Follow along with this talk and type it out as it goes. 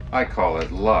I call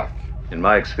it luck. In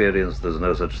my experience, there's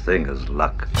no such thing as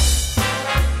luck.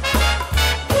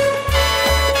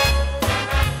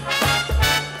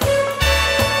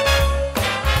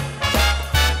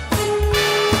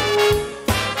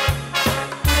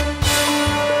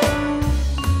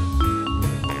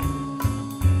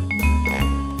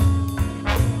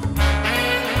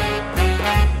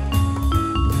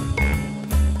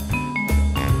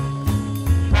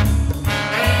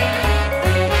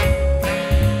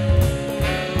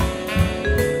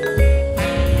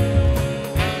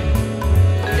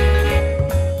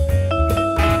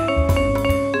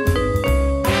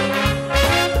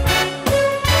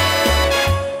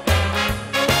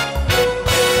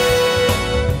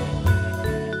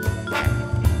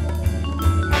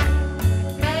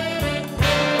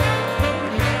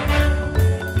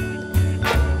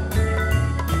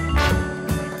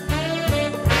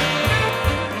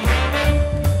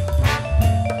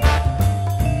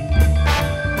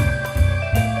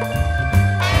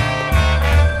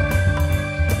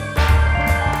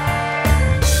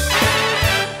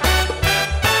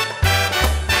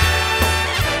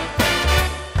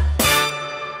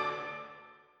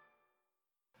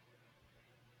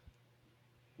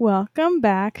 Welcome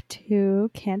back to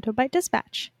Canto Bite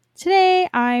Dispatch. Today,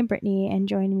 I'm Brittany, and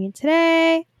joining me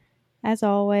today, as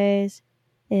always,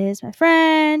 is my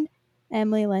friend,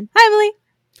 Emily Lynn. Hi, Emily.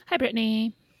 Hi,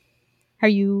 Brittany. How are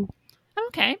you? I'm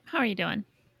okay. How are you doing?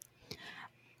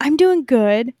 I'm doing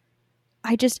good.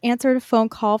 I just answered a phone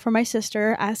call from my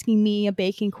sister asking me a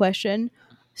baking question.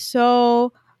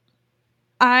 So,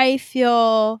 I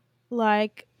feel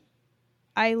like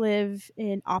I live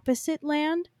in opposite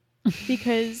land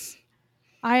because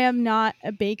I am not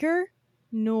a baker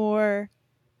nor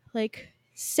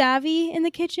savvy in the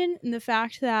kitchen, and the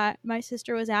fact that my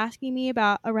sister was asking me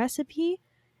about a recipe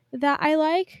that I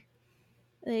like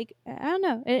I don't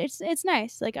know, it's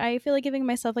nice. I feel like giving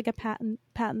myself a pat in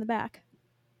the back.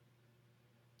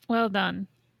 Well done.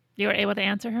 You were able to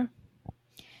answer her?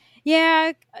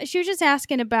 Yeah, she was just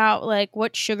asking about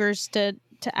what sugars to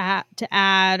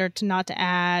add or to not to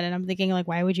add, and I'm thinking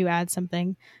why would you add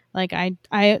something I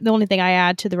the only thing I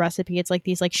add to the recipe, it's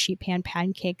these sheet pan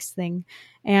pancakes thing,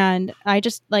 and I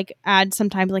just add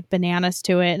sometimes bananas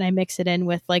to it, and I mix it in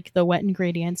with the wet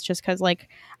ingredients just because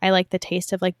I like the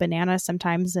taste of banana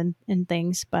sometimes and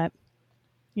things. But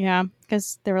yeah,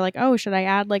 because they were oh, should I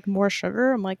add more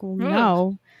sugar? I'm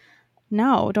well,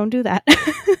 no, don't do that.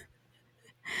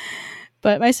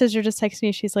 But my sister just texted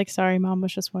me. She's sorry, Mom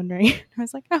was just wondering. I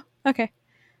was oh, okay.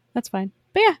 That's fine.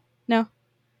 But yeah, no.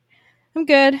 I'm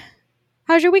good.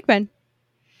 How's your week been?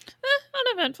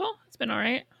 Uneventful. It's been all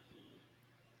right.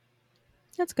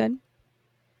 That's good.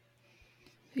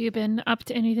 Have you been up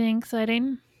to anything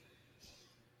exciting?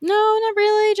 No, not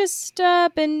really. Just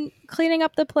been cleaning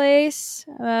up the place,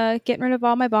 getting rid of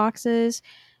all my boxes,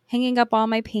 hanging up all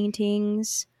my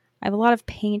paintings. I have a lot of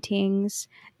paintings.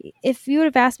 If you would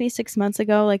have asked me 6 months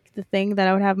ago, the thing that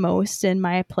I would have most in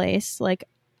my place,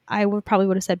 I would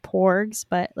have said porgs,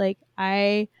 but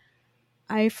I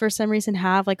for some reason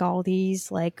have all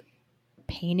these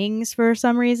paintings for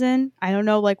some reason. I don't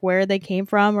know where they came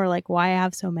from or why I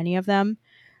have so many of them,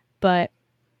 but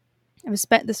I was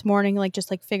spent this morning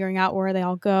just figuring out where they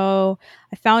all go.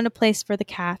 I found a place for the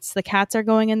cats. The cats are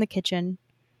going in the kitchen.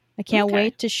 I can't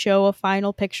wait to show a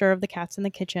final picture of the cats in the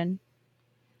kitchen.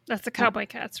 That's the cowboy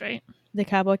cats, right? The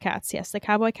cowboy cats, yes. The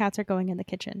cowboy cats are going in the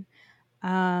kitchen.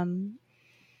 I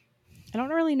don't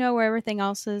really know where everything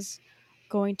else is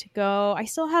going to go. I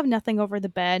still have nothing over the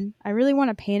bed. I really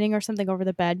want a painting or something over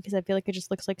the bed because I feel like it just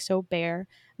looks so bare.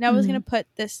 And I was going to put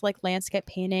this landscape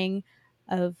painting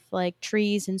of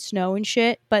trees and snow and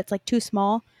shit, but it's too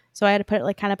small. So I had to put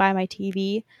it kind of by my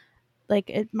TV.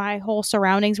 My whole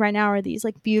surroundings right now are these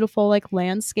beautiful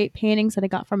landscape paintings that I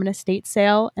got from an estate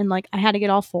sale, and I had to get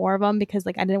all 4 of them because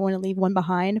I didn't want to leave one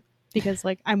behind because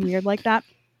I'm weird like that.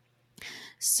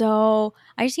 So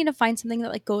I just need to find something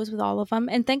that goes with all of them,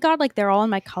 and thank God they're all in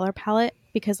my color palette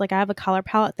because I have a color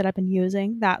palette that I've been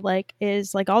using that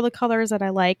is all the colors that I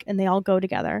like, and they all go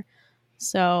together.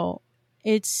 So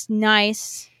it's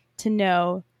nice to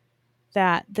know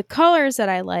that the colors that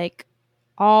I like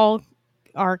all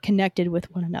are connected with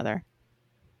one another.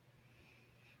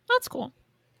 That's cool.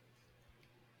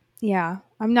 Yeah,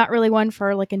 I'm not really one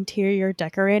for interior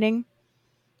decorating,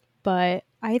 but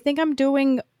I think I'm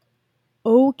doing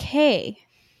okay.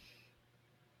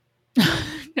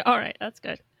 All right, that's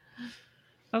good.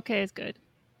 Okay is good.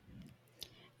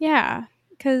 Yeah,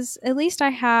 because at least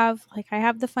I have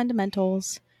the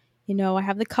fundamentals. I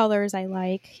have the colors I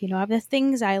like, I have the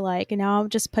things I like, and now I'm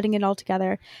just putting it all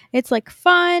together. It's like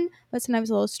fun, but sometimes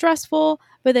a little stressful.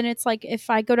 But then it's like if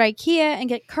I go to IKEA and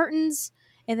get curtains,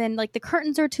 and then like the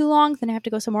curtains are too long, then I have to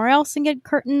go somewhere else and get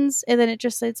curtains, and then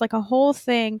it's like a whole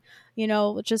thing,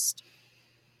 just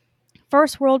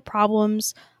first world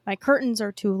problems. My curtains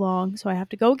are too long, so I have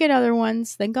to go get other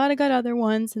ones. Then gotta get other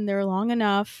ones, and they're long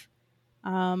enough.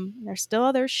 There's still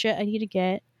other shit I need to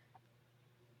get,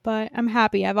 but I'm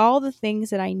happy. I have all the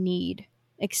things that I need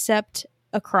except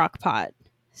a crock pot.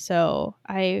 So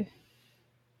I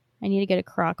need to get a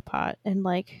crock pot, and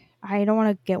like I don't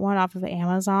want to get one off of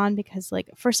Amazon because like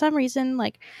for some reason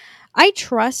like I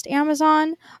trust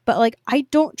Amazon, but like I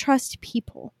don't trust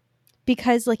people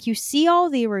because like you see all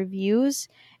the reviews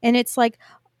and it's like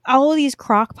all of these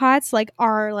crock pots like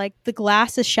are like the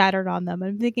glass is shattered on them.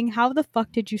 I'm thinking, how the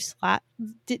fuck did you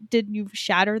did you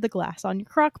shatter the glass on your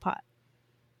crock pot?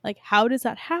 Like, how does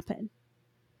that happen?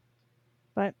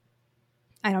 But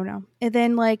I don't know. And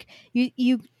then like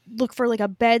you look for like a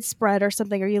bedspread or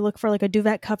something, or you look for like a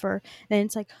duvet cover, and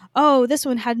it's like, oh, this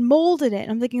one had mold in it.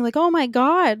 And I'm thinking like, oh my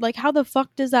god, like how the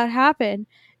fuck does that happen?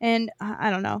 And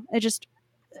I don't know. It just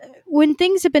when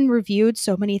things have been reviewed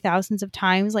so many thousands of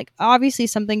times, like obviously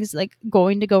something's like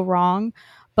going to go wrong,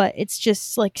 but it's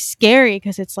just like scary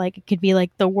because it's like it could be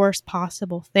like the worst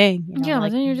possible thing. Yeah,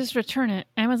 like, but then you just return it.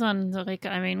 Amazon's like,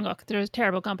 I mean, look, they're a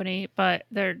terrible company, but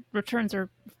their returns are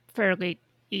fairly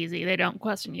easy. They don't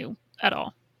question you at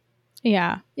all.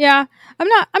 Yeah. I'm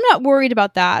not worried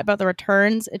about that, about the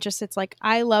returns. It's like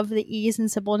I love the ease and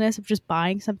simpleness of just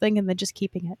buying something and then just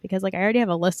keeping it because like I already have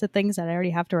a list of things that I already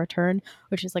have to return,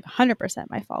 which is like 100%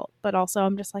 my fault. But also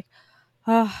I'm just like,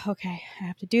 oh, okay, I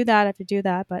have to do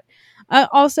that. But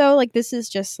also like this is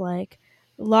just like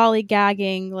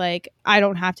lollygagging. Like I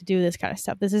don't have to do this kind of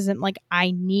stuff. This isn't like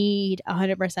I need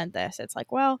 100% this. It's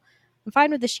like, well, I'm fine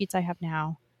with the sheets I have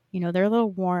now. They're a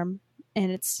little warm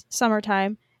and it's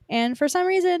summertime. And for some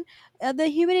reason, the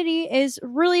humidity is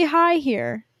really high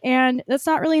here. And that's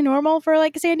not really normal for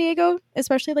like San Diego,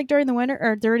 especially like during the winter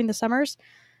or during the summers.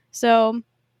 So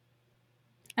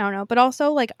I don't know. But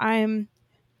also like I'm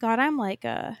like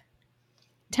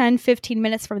 10-15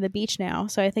 minutes from the beach now.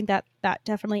 So I think that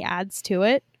definitely adds to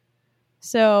it.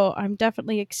 So I'm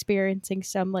definitely experiencing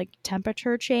some like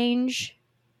temperature change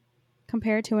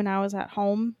compared to when I was at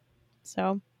home.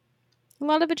 So a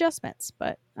lot of adjustments,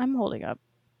 but I'm holding up.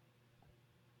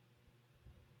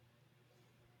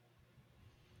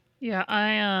 Yeah,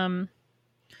 I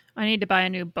need to buy a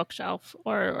new bookshelf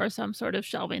or some sort of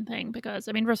shelving thing because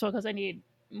I mean, first of all, because I need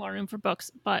more room for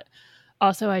books, but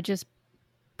also I just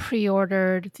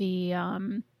pre-ordered the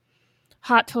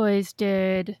Hot Toys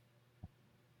did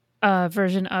a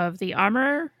version of the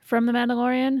armor from The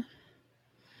Mandalorian,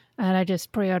 and I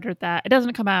just pre-ordered that. It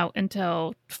doesn't come out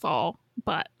until fall,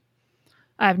 but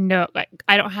I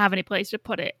don't have any place to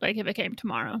put it. Like if it came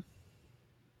tomorrow.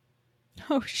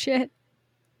 Oh shit.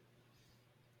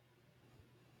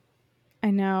 I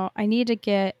know. I need to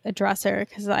get a dresser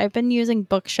because I've been using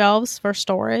bookshelves for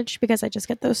storage because I just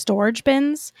get those storage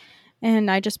bins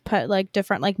and I just put like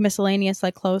different like miscellaneous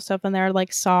like clothes stuff in there,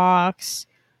 like socks,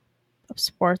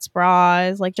 sports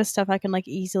bras, like just stuff I can like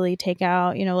easily take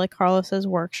out, like Carlos's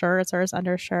work shirts or his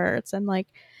undershirts. And like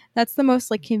that's the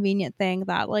most like convenient thing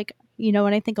that like,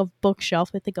 when I think of bookshelf,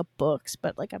 I think of books,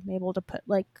 but like I'm able to put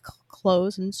like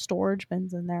clothes and storage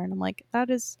bins in there. And I'm like,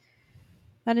 that is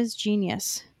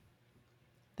genius.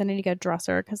 Then I need to get a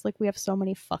dresser because like we have so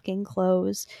many fucking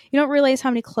clothes. You don't realize how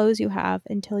many clothes you have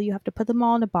until you have to put them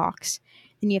all in a box.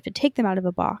 Then you have to take them out of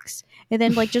a box. And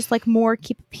then like just like more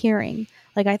keep appearing.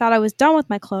 Like I thought I was done with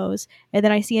my clothes. And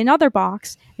then I see another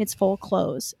box. And it's full of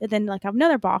clothes. And then like I have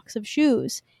another box of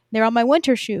shoes. They're all my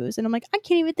winter shoes. And I'm like, I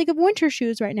can't even think of winter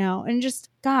shoes right now. And just,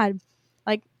 God,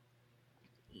 like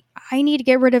I need to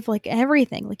get rid of like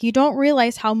everything. Like you don't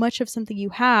realize how much of something you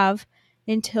have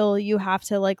until you have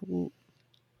to like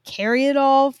carry it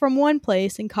all from one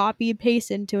place and copy and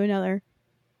paste into another.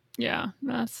 Yeah,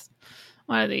 that's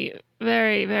one of the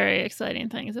very, very exciting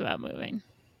things about moving.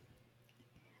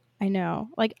 I know.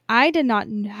 Like, I did not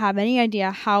have any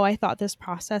idea how I thought this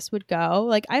process would go.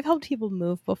 Like, I've helped people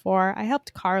move before. I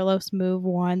helped Carlos move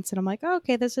once, and I'm like, oh,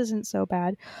 okay, this isn't so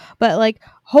bad. But like,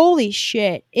 holy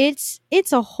shit, it's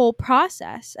a whole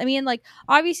process. I mean, like,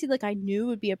 obviously, like I knew it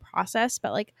would be a process,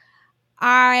 but like,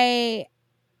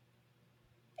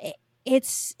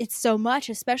 it's so much,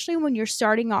 especially when you're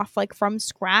starting off like from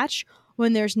scratch,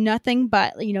 when there's nothing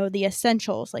but the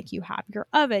essentials. Like you have your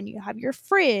oven, you have your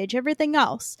fridge, everything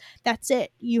else, that's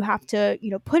it. You have to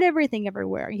put everything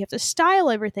everywhere, you have to style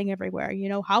everything everywhere.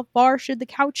 How far should the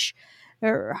couch,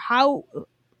 or how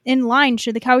in line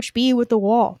should the couch be with the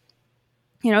wall?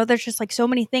 You know, there's just like so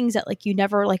many things that like you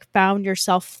never like found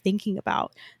yourself thinking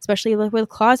about, especially like with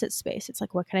closet space. It's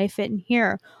like, what can I fit in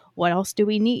here? What else do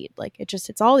we need? Like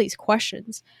it's all these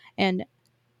questions. And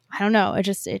I don't know,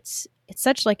 it's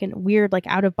such like a weird like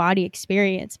out of body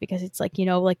experience, because it's like, you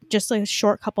know, like just like a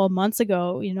short couple of months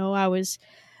ago, you know, I was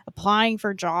applying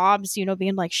for jobs, you know,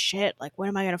 being like, shit, like when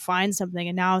am I going to find something?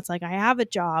 And now it's like, I have a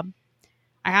job,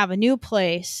 I have a new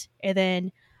place, and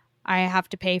then I have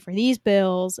to pay for these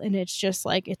bills, and it's just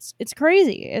like it's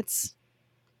crazy.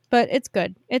 But it's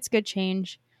good. It's good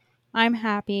change. I'm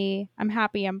happy.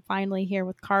 I'm finally here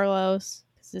with Carlos,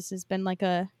 because this has been like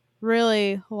a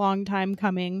really long time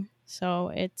coming.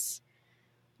 So it's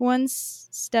one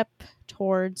step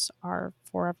towards our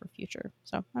forever future.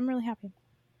 So I'm really happy.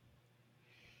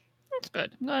 That's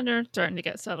good. I'm glad you're starting to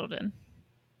get settled in.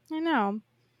 I know.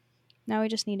 Now we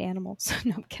just need animals.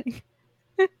 No, I'm kidding.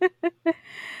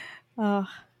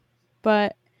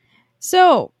 But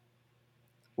so,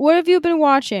 what have you been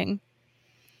watching?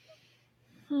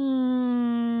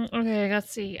 Okay,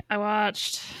 let's see. I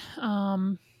watched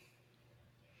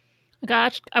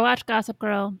Gossip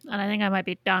Girl, and I think I might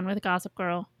be done with Gossip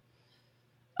Girl.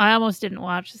 I almost didn't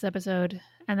watch this episode,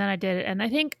 and then I did it, and I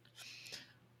think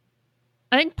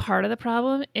part of the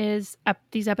problem is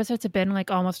these episodes have been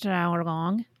like almost an hour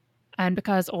long, and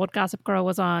because old Gossip Girl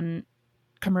was on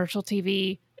commercial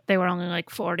TV, they were only like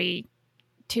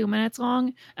 42 minutes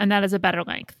long, and that is a better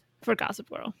length for Gossip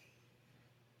Girl.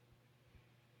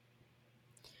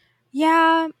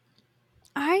 Yeah,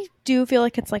 I do feel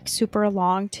like it's like super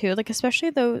long too, like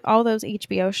especially all those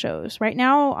HBO shows. Right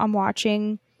now I'm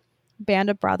watching Band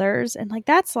of Brothers, and like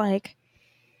that's like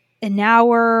an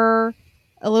hour,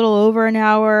 a little over an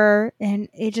hour, and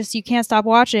it just, you can't stop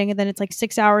watching, and then it's like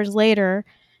 6 hours later,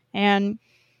 and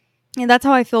that's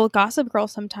how I feel with Gossip Girl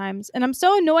sometimes. And I'm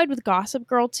so annoyed with Gossip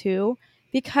Girl too,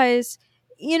 because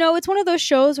you know, it's one of those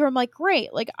shows where I'm like,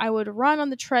 great, like I would run on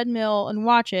the treadmill and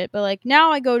watch it, but like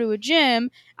now I go to a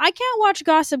gym, I can't watch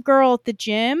Gossip Girl at the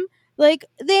gym. Like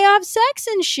they have sex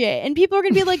and shit, and people are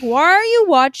gonna be like, why are you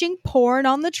watching porn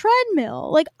on the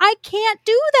treadmill? Like I can't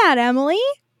do that, Emily.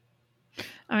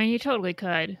 I mean, you totally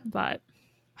could, but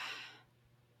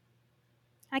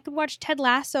I could watch Ted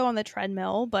Lasso on the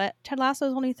treadmill, but Ted Lasso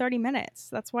is only 30 minutes.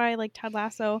 That's why I like Ted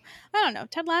Lasso. I don't know.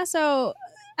 Ted Lasso,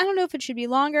 I don't know if it should be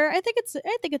longer. I think it's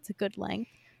a good length.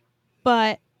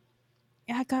 But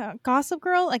yeah, Gossip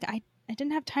Girl, like I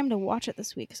didn't have time to watch it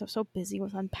this week because I was so busy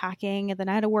with unpacking, and then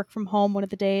I had to work from home one of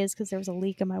the days because there was a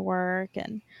leak in my work,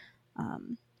 and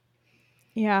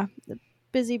yeah,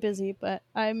 busy, but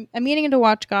I'm meaning to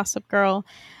watch Gossip Girl.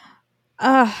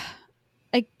 I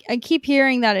keep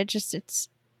hearing that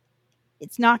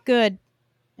it's not good,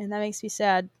 and that makes me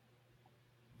sad.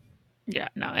 Yeah,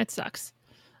 no, it sucks.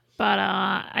 But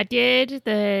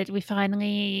we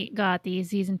finally got the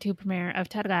season 2 premiere of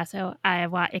Ted Lasso.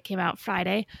 It came out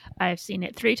Friday. I've seen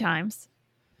it 3 times.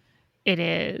 It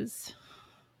is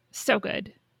so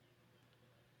good.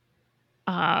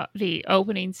 The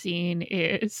opening scene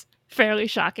is fairly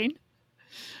shocking.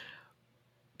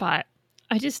 But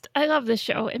I love this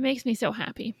show. It makes me so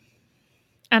happy.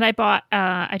 And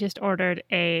I just ordered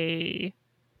a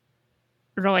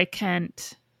Roy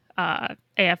Kent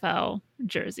AFL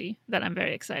jersey that I'm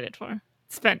very excited for.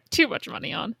 Spent too much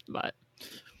money on, but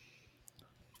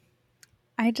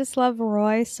I just love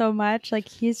Roy so much. Like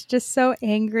he's just so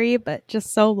angry, but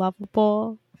just so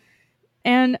lovable.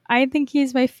 And I think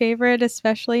he's my favorite,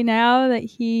 especially now that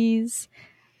he's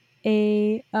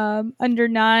a under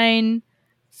 9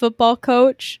 football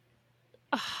coach.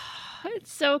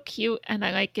 it's so cute, and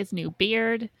I like his new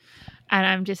beard. And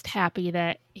I'm just happy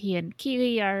that he and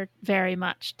Keely are very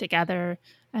much together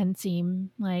and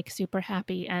seem like super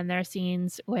happy. And their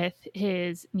scenes with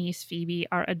his niece Phoebe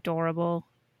are adorable.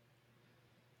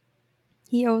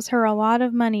 He owes her a lot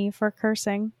of money for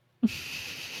cursing.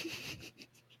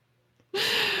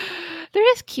 They're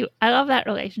just cute. I love that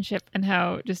relationship and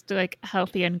how just like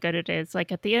healthy and good it is.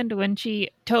 Like at the end when she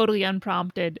totally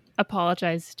unprompted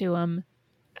apologizes to him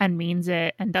and means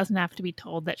it and doesn't have to be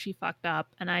told that she fucked up.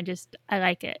 And I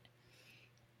like it.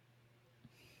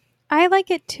 I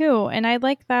like it too. And I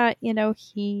like that, you know,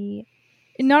 he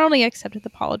not only accepted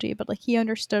the apology, but like he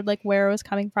understood like where it was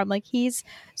coming from. Like he's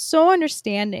so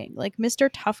understanding, like Mr.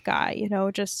 Tough Guy, you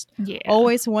know, just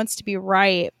always wants to be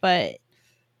right. But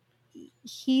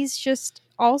he's just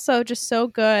also just so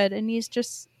good, and he's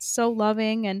just so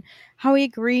loving, and how he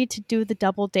agreed to do the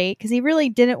double date because he really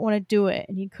didn't want to do it,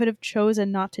 and he could have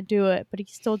chosen not to do it, but he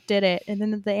still did it. And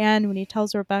then at the end, when he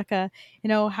tells Rebecca,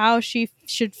 how she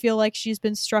should feel like she's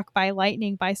been struck by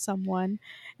lightning by someone,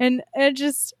 and it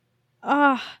just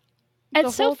the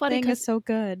It's so whole funny thing is because so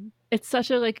good. it's such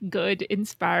a like good,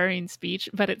 inspiring speech,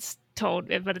 but it's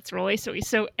Roy, so he's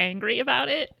so angry about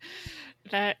it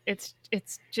that it's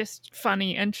just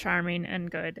funny and charming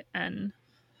and good. And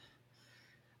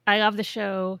I love the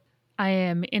show. I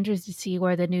am interested to see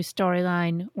where the new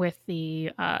storyline with the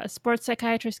sports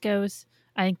psychiatrist goes.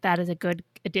 I think that is a good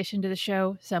addition to the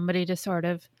show. Somebody to sort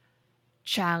of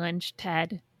challenge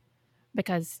Ted,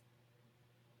 because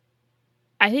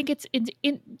I think it's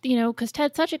because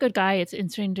Ted's such a good guy. It's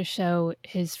interesting to show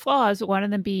his flaws. One of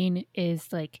them being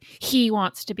is like he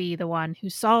wants to be the one who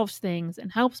solves things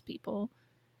and helps people,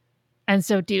 and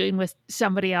so dealing with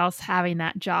somebody else having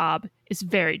that job is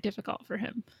very difficult for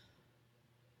him.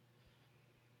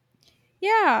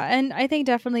 Yeah, and I think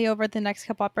definitely over the next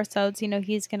couple episodes,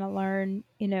 he's going to learn,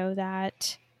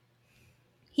 that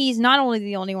he's not only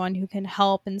the only one who can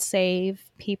help and save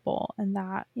people, and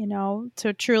that,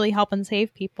 to truly help and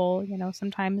save people,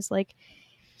 sometimes like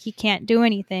he can't do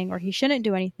anything or he shouldn't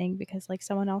do anything because like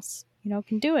someone else,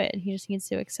 can do it, and he just needs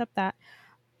to accept that.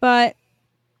 But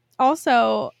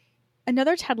also,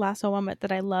 another Ted Lasso moment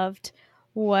that I loved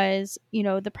was,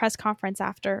 the press conference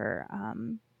after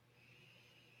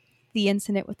the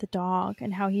incident with the dog,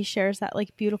 and how he shares that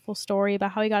like beautiful story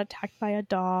about how he got attacked by a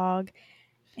dog,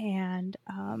 and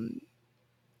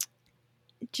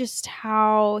just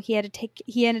how he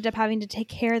ended up having to take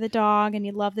care of the dog, and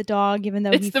he loved the dog even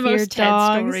though It's he the feared most Ted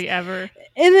dogs. story ever.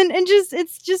 And just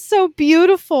it's just so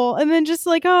beautiful. And then just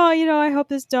like, oh, I hope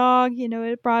this dog,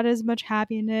 it brought as much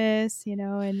happiness,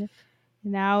 and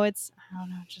now it's, I don't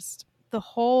know, just the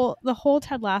whole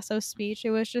Ted Lasso speech.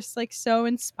 It was just like so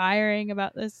inspiring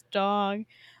about this dog,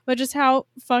 but just how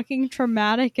fucking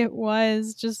traumatic it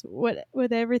was, just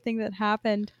with everything that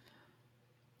happened.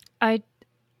 I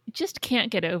just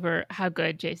can't get over how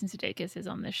good Jason Sudeikis is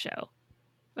on this show.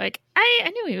 Like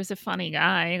I knew he was a funny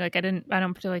guy. Like I don't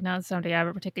particularly know somebody I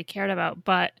ever particularly cared about,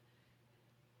 but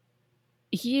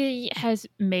he has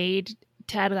made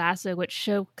Ted Lasso, which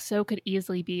so could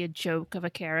easily be a joke of a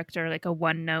character, like a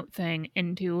one note thing,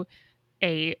 into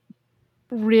a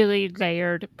really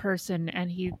layered person,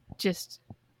 and he just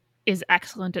is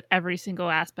excellent at every single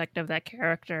aspect of that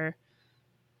character.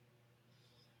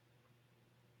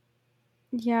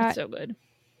 Yeah, It's so good.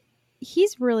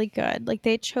 he's really good. Like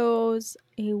they chose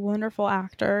a wonderful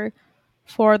actor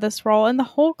for this role, and the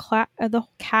whole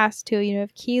cast too. You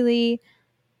have Keely,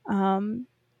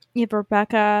 you have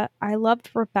Rebecca. I loved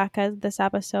Rebecca this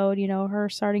episode. Her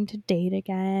starting to date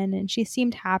again, and she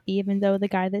seemed happy, even though the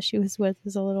guy that she was with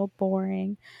was a little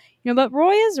boring. But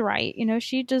Roy is right.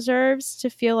 She deserves to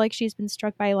feel like she's been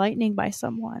struck by lightning by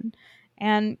someone,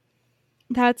 and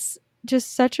that's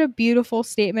just such a beautiful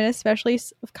statement, especially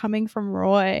coming from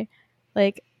Roy.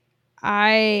 Like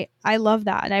I love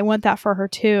that, and I want that for her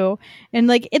too. And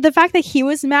like the fact that he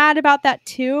was mad about that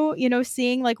too,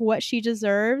 seeing like what she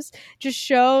deserves just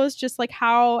shows just like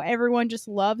how everyone just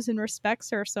loves and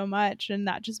respects her so much, and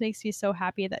that just makes me so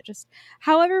happy that just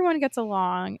how everyone gets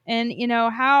along, and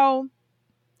how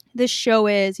this show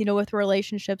is, with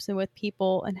relationships and with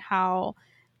people, and how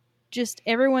just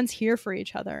everyone's here for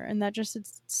each other, and that just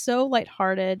it's so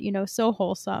lighthearted, so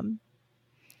wholesome.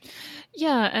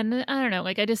 Yeah, and I don't know,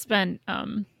 like I just spent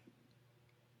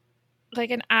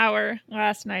like an hour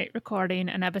last night recording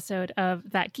an episode of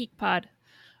That Geek Pod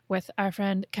with our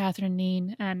friend Catherine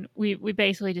Neen, and we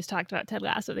basically just talked about Ted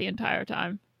Lasso the entire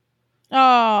time.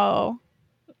 Oh,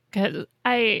 Because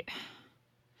I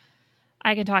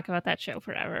can talk about that show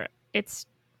forever. It's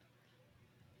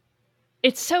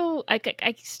so like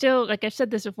I still, like I've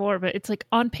said this before, but it's like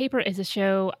on paper is a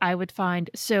show I would find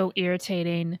so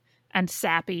irritating and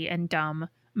sappy and dumb,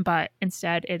 but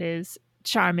instead it is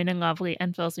charming and lovely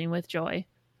and fills me with joy.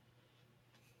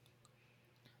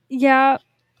 yeah.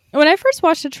 When I first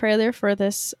watched the trailer for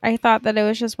this, I thought that it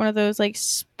was just one of those like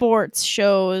sports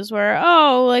shows where,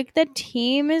 oh, like the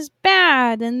team is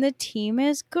bad and the team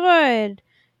is good.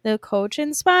 The coach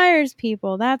inspires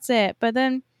people. That's it. But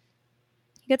then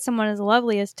you get someone as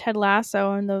lovely as Ted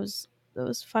Lasso and those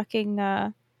fucking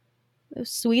those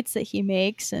sweets that he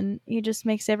makes, and he just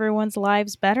makes everyone's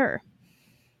lives better.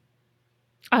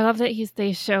 I love that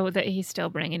they show that he's still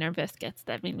bringing her biscuits.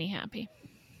 That made me happy.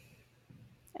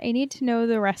 I need to know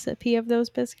the recipe of those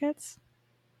biscuits.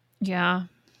 Yeah.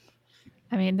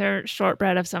 I mean, they're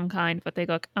shortbread of some kind, but they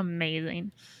look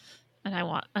amazing. and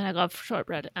I love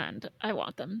shortbread, and I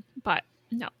want them. But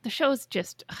no, the show's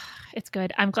just it's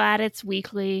good. I'm glad it's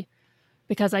weekly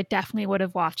because I definitely would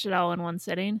have watched it all in one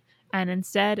sitting. And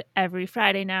instead, every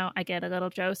Friday now, I get a little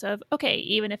dose of, okay,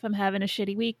 even if I'm having a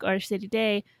shitty week or a shitty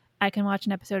day, I can watch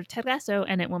an episode of Ted Lasso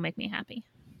and it will make me happy.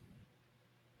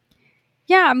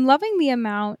 Yeah, I'm loving the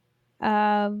amount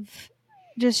of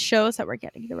just shows that we're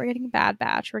getting. We're getting Bad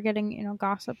Batch. We're getting,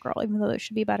 Gossip Girl, even though those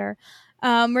should be better.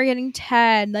 We're getting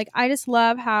Ted. Like, I just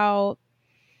love how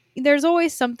there's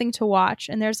always something to watch.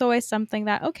 And there's always something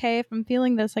that, okay, if I'm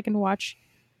feeling this, I can watch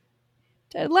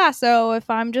Ted Lasso. If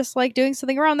I'm just, like, doing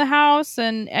something around the house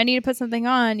and I need to put something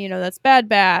on, that's Bad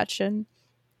Batch. And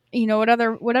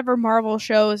whatever Marvel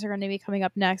shows are going to be coming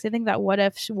up next. I think that What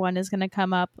If one is going to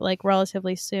come up like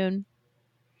relatively soon,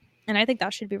 and I think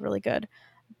that should be really good.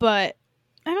 But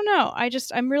I don't know.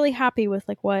 I'm really happy with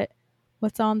like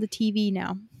what's on the TV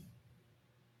now.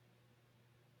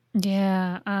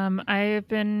 Yeah, I've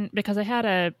been, because I had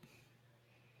a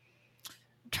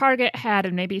Target had,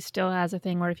 and maybe still has, a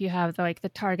thing where if you have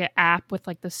the Target app with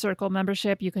like the Circle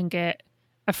membership, you can get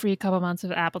a free couple months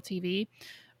of Apple TV,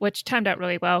 which timed out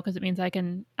really well because it means I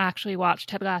can actually watch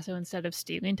Ted Lasso instead of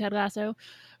stealing Ted Lasso.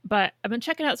 But I've been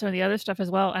checking out some of the other stuff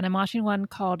as well, and I'm watching one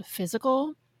called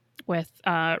Physical with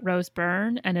Rose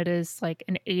Byrne, and it is like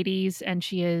an 80s, and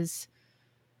she is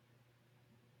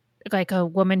like a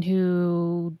woman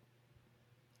who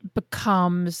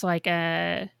becomes like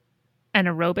an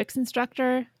aerobics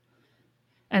instructor.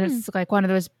 And it's like one of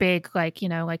those big, like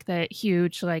the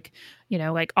huge, like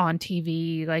on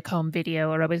TV, like home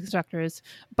video aerobics instructors.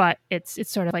 But it's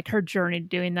sort of like her journey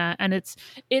doing that, and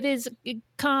it is a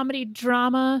comedy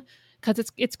drama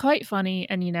because it's quite funny,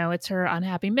 and it's her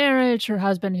unhappy marriage, her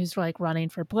husband who's like running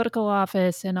for political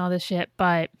office and all this shit.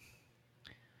 But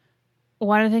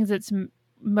one of the things that's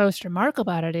most remarkable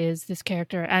about it is this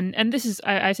character, and this is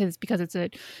I say this because it's a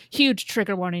huge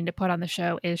trigger warning to put on the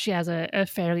show, is she has a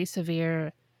fairly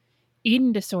severe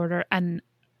eating disorder, and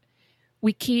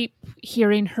we keep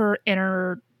hearing her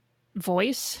inner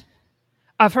voice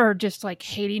of her just like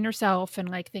hating herself and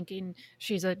like thinking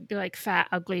she's a like fat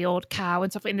ugly old cow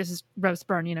and stuff. And this is Rose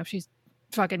Byrne, she's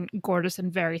fucking gorgeous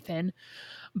and very thin,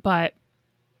 but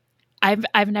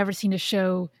I've never seen a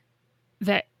show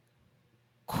that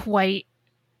quite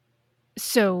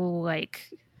so like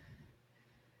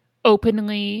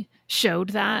openly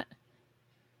showed that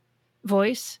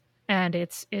voice, and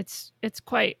it's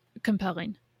quite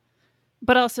compelling.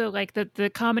 But also like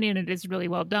the comedy in it is really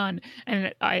well done,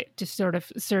 and I just sort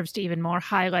of serves to even more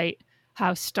highlight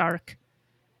how stark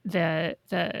the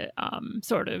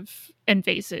sort of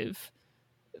invasive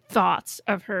thoughts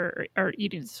of her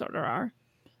eating disorder are.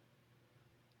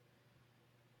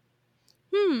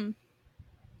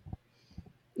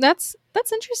 That's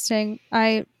interesting.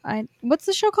 I what's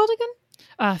the show called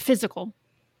again? Physical.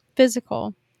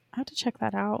 I have to check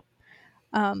that out.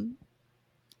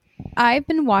 I've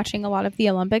been watching a lot of the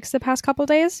Olympics the past couple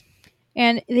days,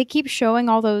 and they keep showing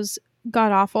all those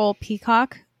god awful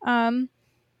Peacock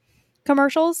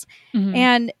commercials,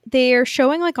 and they're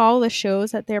showing like all the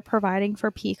shows that they're providing for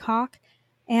Peacock,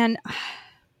 and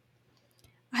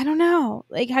I don't know,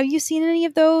 like, have you seen any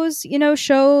of those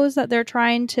shows that they're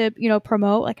trying to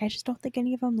promote? Like, I just don't think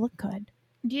any of them look good.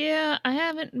 Yeah, I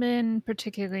haven't been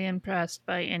particularly impressed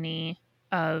by any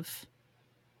of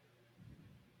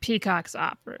Peacock's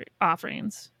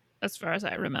offerings as far as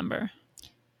I remember.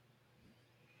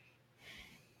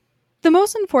 The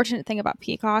most unfortunate thing about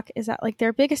Peacock is that like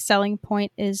their biggest selling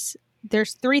point is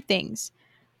there's three things,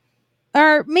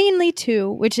 or mainly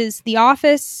two, which is The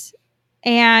Office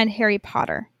and Harry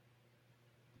Potter.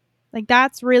 Like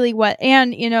that's really what,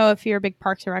 and if you're a big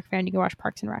Parks and Rec fan, you can watch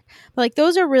Parks and Rec. But like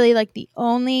those are really like the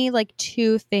only like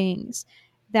two things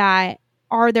that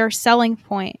are their selling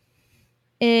point.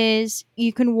 Is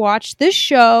you can watch this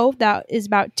show that is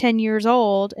about 10 years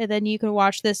old, and then you can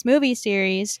watch this movie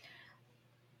series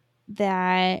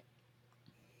that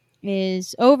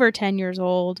is over 10 years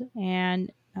old.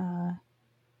 And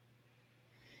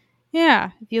yeah,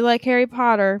 if you like Harry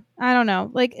Potter, I don't know,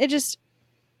 like it just,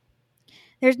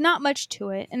 there's not much to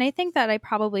it. And I think that I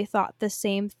probably thought the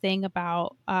same thing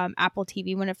about Apple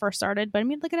TV when it first started. But I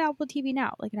mean, look at Apple TV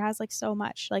now. Like it has like so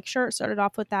much. Like sure, it started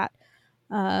off with that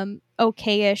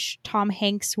okay-ish Tom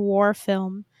Hanks war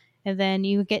film, and then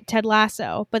you get Ted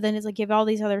Lasso, but then it's like you have all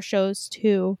these other shows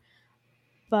too.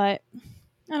 But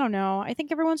I don't know, I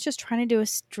think everyone's just trying to do a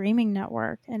streaming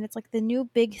network, and it's like the new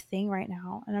big thing right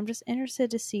now, and I'm just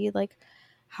interested to see like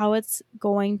how it's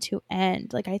going to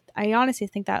end. Like I honestly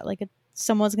think that like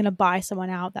someone's going to buy someone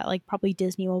out, that like probably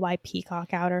Disney will buy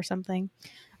Peacock out or something.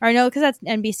 Or no, because that's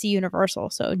NBC Universal.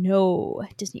 So no,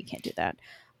 Disney can't do that.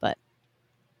 But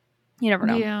you never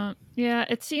know. Yeah.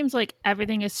 It seems like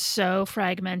everything is so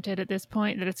fragmented at this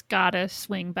point that it's got to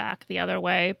swing back the other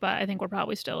way. But I think we're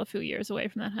probably still a few years away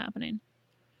from that happening.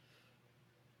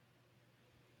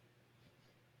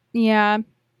 Yeah,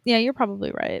 you're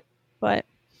probably right. But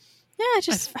yeah,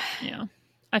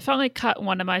 I finally cut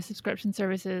one of my subscription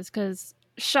services because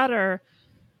Shudder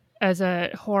as a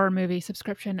horror movie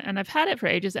subscription, and I've had it for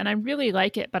ages, and I really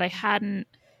like it, but I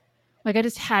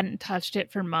just hadn't touched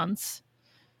it for months.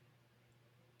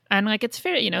 And like it's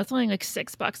fair, it's only like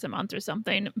 $6 a month or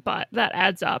something, but that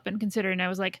adds up. And considering I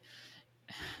was like,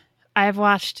 I've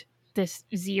watched this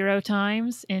 0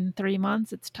 times in 3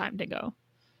 months, it's time to go.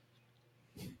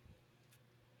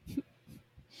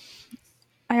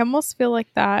 I almost feel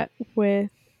like that with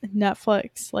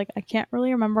Netflix. Like, I can't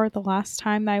really remember the last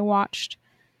time I watched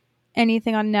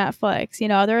anything on Netflix,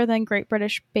 other than Great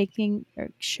British Baking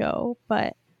Show.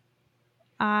 But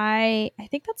I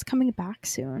think that's coming back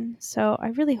soon. So I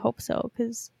really hope so,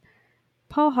 because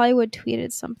Paul Hollywood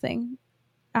tweeted something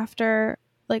after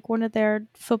like one of their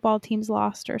football teams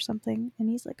lost or something. And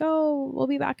he's like, oh, we'll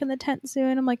be back in the tent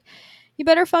soon. I'm like, you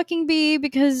better fucking be,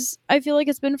 because I feel like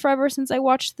it's been forever since I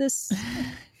watched this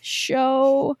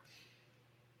show.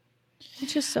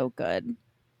 It's just so good.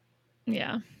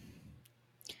 Yeah.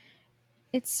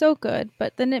 It's so good,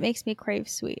 but then it makes me crave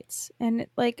sweets. And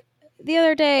like the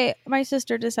other day, my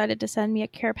sister decided to send me a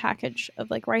care package of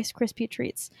like Rice Krispie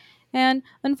treats. And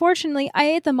unfortunately, I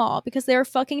ate them all because they were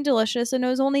fucking delicious and it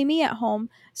was only me at home.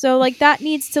 So like that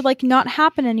needs to like not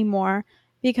happen anymore,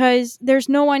 because there's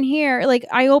no one here. Like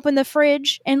I open the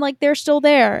fridge and like they're still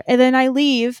there. And then I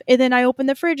leave and then I open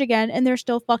the fridge again and they're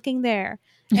still fucking there.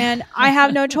 And I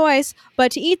have no choice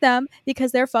but to eat them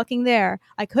because they're fucking there.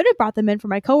 I could have brought them in for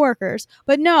my coworkers,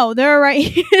 but no, they're right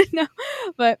here. No.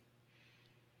 But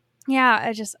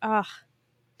yeah, I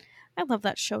love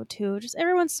that show too. Just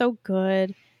everyone's so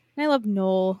good. And I love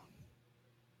Noel.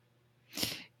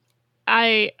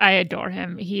 I adore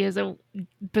him. He is a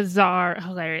bizarre,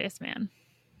 hilarious man.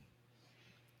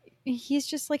 He's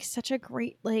just like such a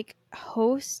great like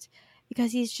host,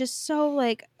 because he's just so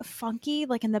like funky,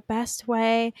 like in the best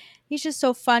way. He's just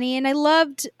so funny. And I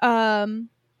loved Mel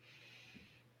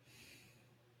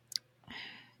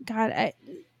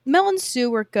and Sue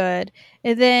were good.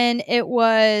 And then it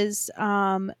was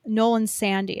Noel and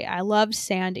Sandy. I loved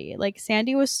Sandy. Like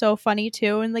Sandy was so funny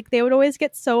too. And like they would always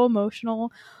get so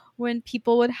emotional when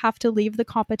people would have to leave the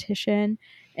competition.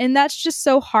 And that's just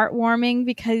so heartwarming,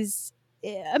 because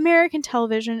American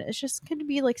television is just going to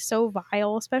be like so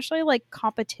vile, especially like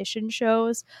competition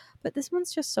shows. But this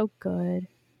one's just so good.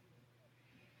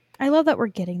 I love that we're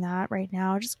getting that right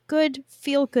now. Just good,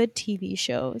 feel good TV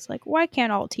shows. Like, why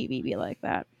can't all TV be like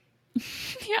that?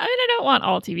 Yeah, I mean, I don't want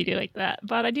all TV to be like that,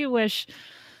 but I do wish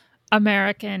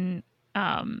American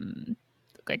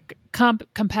like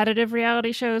competitive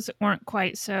reality shows weren't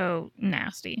quite so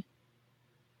nasty.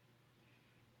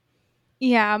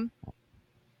 Yeah.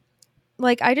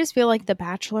 Like, I just feel like The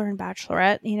Bachelor and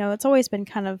Bachelorette, it's always been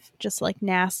kind of just like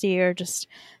nasty or just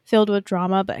filled with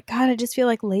drama. But God, I just feel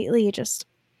like lately it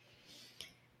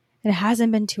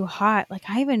hasn't been too hot. Like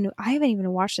I haven't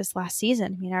even watched this last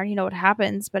season. I mean, I already know what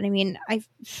happens, but I mean,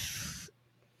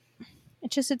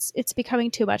 it's becoming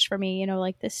too much for me.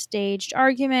 Like the staged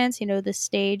arguments. The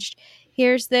staged,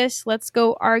 here's this, let's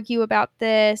go argue about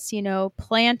this.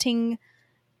 Planting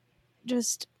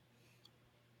just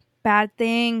bad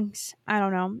things. I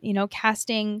don't know.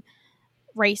 Casting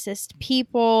racist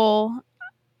people,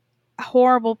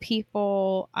 horrible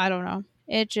people. I don't know.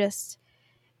 It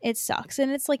sucks.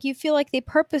 And it's like you feel like they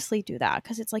purposely do that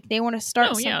because it's like they want to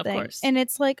start something. Of course. And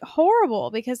it's like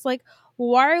horrible, because like,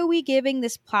 why are we giving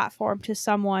this platform to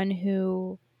someone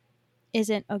who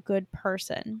isn't a good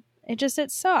person?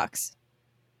 It sucks.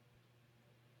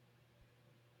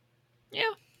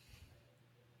 Yeah.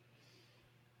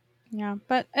 Yeah,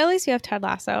 but at least we have Ted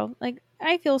Lasso. Like,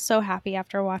 I feel so happy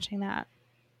after watching that.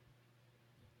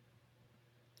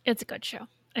 It's a good show.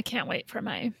 I can't wait for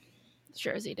my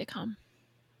jersey to come.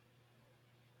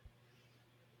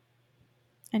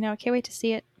 I know. I can't wait to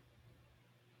see it.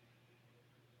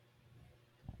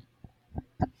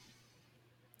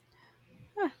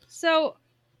 So,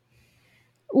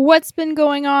 what's been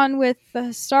going on with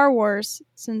Star Wars,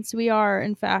 since we are,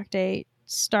 in fact, a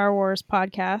Star Wars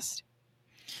podcast?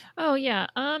 Oh, yeah.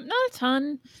 Not a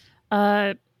ton.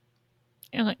 San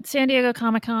Diego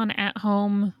Comic-Con at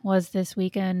home was this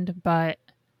weekend, but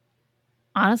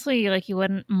honestly, like, you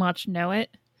wouldn't much know it.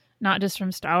 not just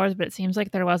from Star Wars, but it seems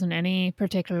like there wasn't any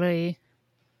particularly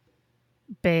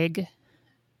big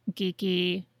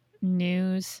geeky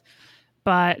news.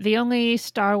 But the only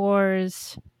Star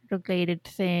Wars related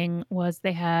thing was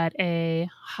they had a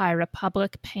High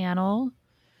Republic panel,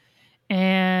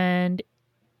 and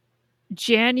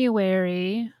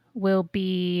January will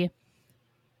be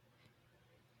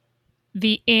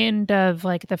the end of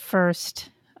like the first,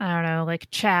 I don't know, like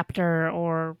chapter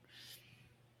or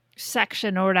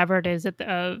section or whatever it is of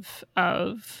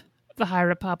the High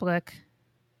Republic.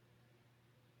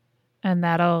 And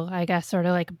that'll, I guess, sort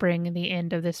of like bring the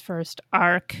end of this first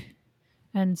arc.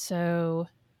 And so,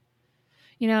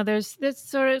 you know, there's this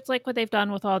sort of, it's like what they've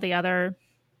done with all the other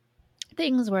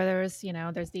things where there's, you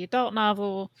know, there's the adult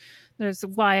novel, there's the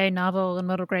YA novel and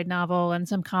middle grade novel and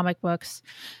some comic books.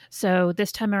 So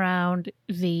this time around,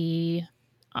 the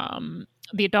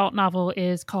adult novel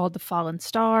is called The Fallen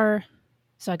Star.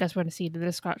 So I guess we're going to see the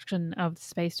destruction of the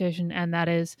space station, and that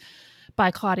is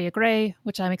by Claudia Gray,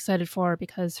 which I'm excited for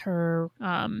because her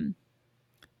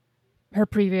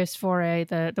previous foray,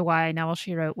 the YA novel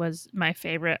she wrote, was my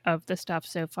favorite of the stuff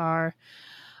so far.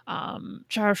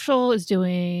 Charles Scholl is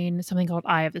doing something called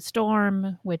Eye of the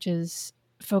Storm, which is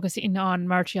focusing on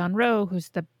Marchion Ro, who's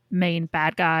the main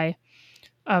bad guy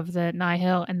of the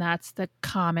Nihil, and that's the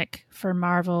comic for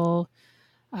Marvel.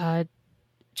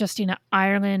 Justina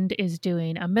Ireland is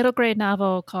doing a middle grade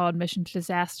novel called Mission to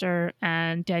Disaster,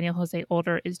 and Daniel Jose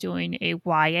Older is doing a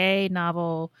YA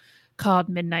novel called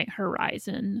Midnight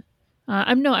Horizon.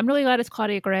 I'm really glad it's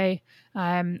Claudia Gray.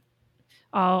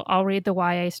 I'll read the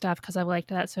YA stuff because I've liked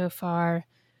that so far.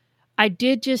 I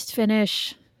did just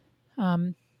finish.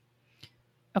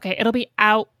 Okay, it'll be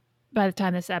out by the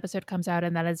time this episode comes out,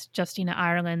 and that is Justina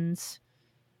Ireland's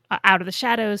Out of the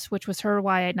Shadows, which was her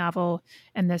YA novel,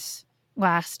 and this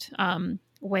last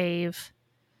wave.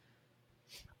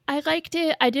 I liked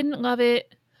it. I didn't love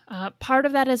it. Part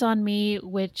of that is on me,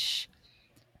 which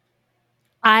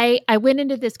I went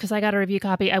into this because I got a review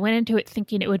copy. I went into it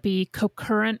thinking it would be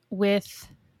concurrent with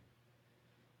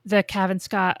the Cavan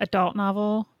Scott adult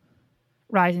novel,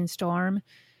 Rising Storm.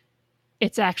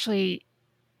 It's actually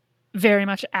very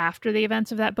much after the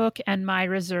events of that book, and my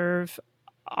reserve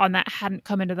on that hadn't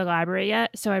come into the library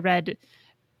yet. So I read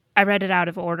it out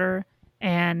of order,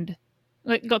 and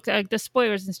like, look, like the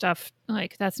spoilers and stuff,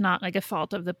 like that's not like a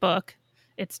fault of the book.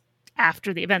 It's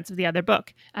after the events of the other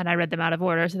book, and I read them out of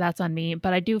order, so that's on me.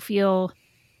 But I do feel,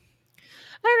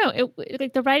 I don't know, it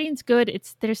like the writing's good.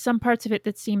 There's some parts of it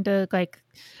that seem to like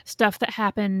stuff that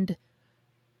happened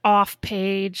off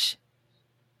page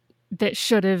that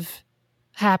should have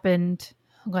happened.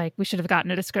 Like we should have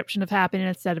gotten a description of happening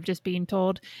instead of just being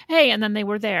told, hey, and then they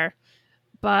were there.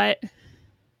 But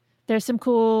there's some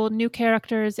cool new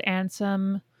characters and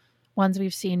some ones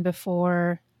we've seen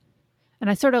before. And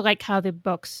I sort of like how the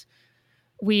books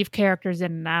weave characters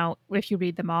in and out. If you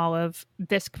read them all, of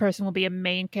this person will be a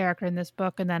main character in this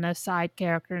book, and then a side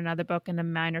character in another book, and a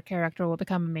minor character will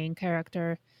become a main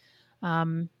character.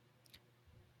 You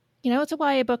know, it's a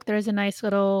YA book. There's a nice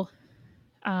little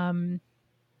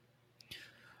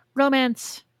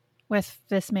romance with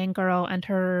this main girl and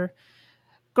her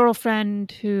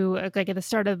girlfriend, who like at the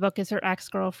start of the book is her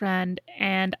ex-girlfriend,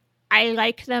 and I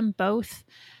like them both.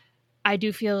 I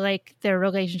do feel like their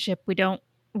relationship we don't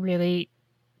really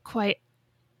quite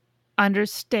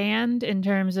understand, in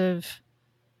terms of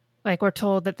like we're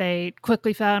told that they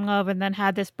quickly fell in love and then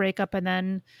had this breakup, and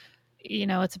then, you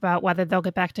know, it's about whether they'll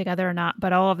get back together or not,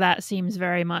 but all of that seems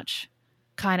very much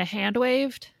kind of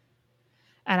hand-waved,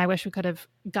 and I wish we could have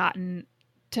gotten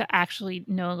to actually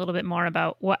know a little bit more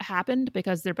about what happened,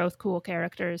 because they're both cool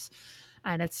characters,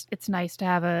 and it's nice to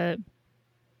have a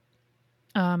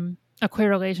queer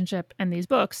relationship in these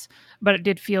books. But it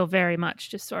did feel very much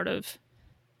just sort of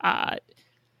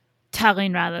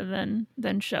telling rather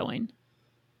than showing.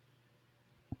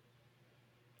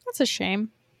 That's a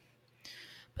shame.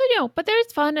 But you know, but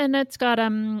there's fun, and it's got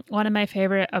one of my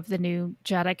favorite of the new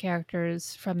Jedi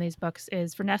characters from these books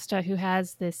is Vernesta, who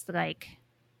has this like,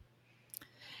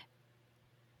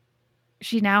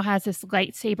 she now has this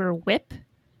lightsaber whip,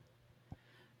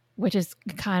 which is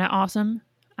kind of awesome.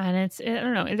 And it's, I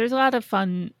don't know, there's a lot of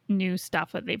fun new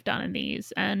stuff that they've done in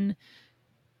these. And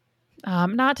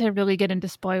not to really get into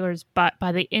spoilers, but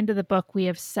by the end of the book, we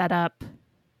have set up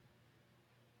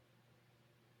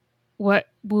what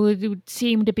would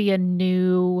seem to be a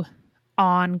new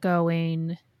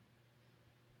ongoing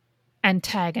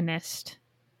antagonist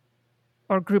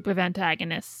or group of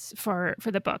antagonists for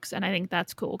the books, and I think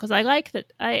that's cool because I like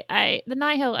that. I the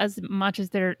Nihil, as much as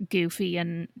they're goofy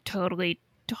and totally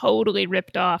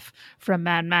ripped off from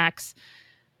Mad Max,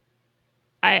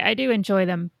 I do enjoy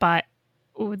them, but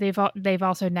they've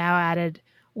also now added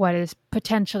what is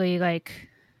potentially like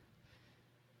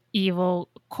evil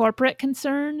corporate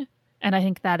concern, and I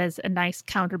think that is a nice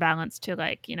counterbalance to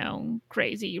like, you know,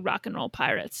 crazy rock and roll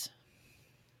pirates.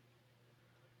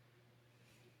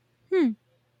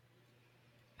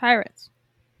 Pirates.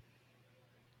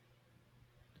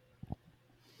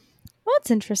 Well,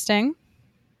 that's interesting.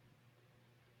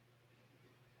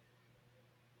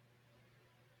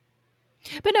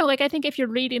 But no, like I think if you're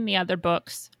reading the other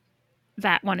books,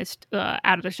 that one is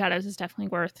Out of the Shadows is definitely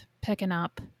worth picking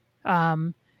up.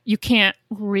 You can't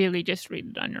really just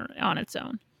read it on its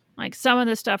own. Like some of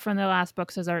the stuff from the last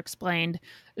books are explained,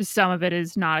 some of it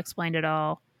is not explained at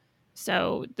all.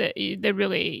 So they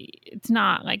really, it's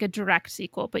not like a direct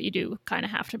sequel, but you do kind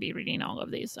of have to be reading all of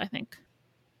these, I think.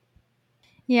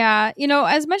 Yeah, you know,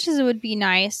 as much as it would be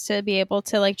nice to be able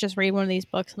to like just read one of these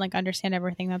books and like understand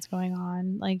everything that's going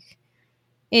on, like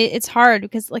it's hard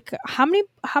because like how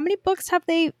many books have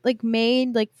they like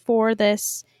made like for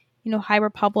this, you know, High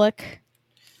Republic?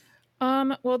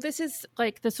 Well, this is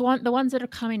like the ones that are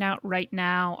coming out right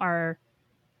now are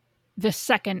the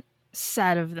second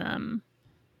set of them.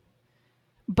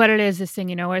 But it is this thing,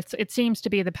 you know, it seems to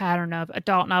be the pattern of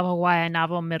adult novel, YA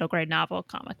novel, middle grade novel,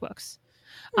 comic books.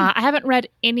 I haven't read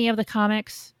any of the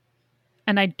comics,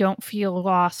 and I don't feel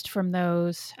lost from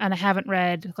those. And I haven't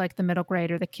read like the middle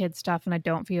grade or the kid stuff, and I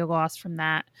don't feel lost from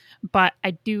that. But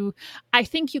I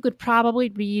think you could probably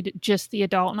read just the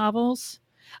adult novels.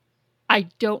 I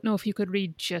don't know if you could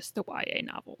read just the YA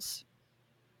novels.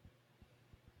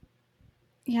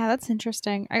 Yeah, that's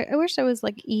interesting. I wish that was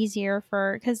like easier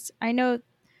for, because I know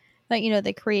that, you know,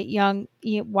 they create young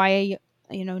YA,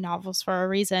 you know, novels for a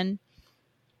reason,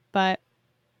 but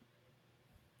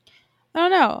I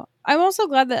don't know. I'm also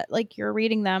glad that like you're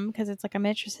reading them because it's like I'm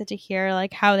interested to hear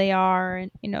like how they are,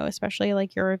 and you know, especially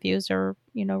like your reviews are,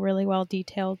 you know, really well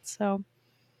detailed. So,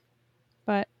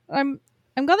 but I'm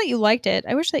glad that you liked it.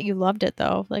 I wish that you loved it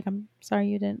though. Like I'm sorry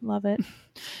you didn't love it.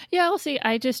 Yeah, we'll see.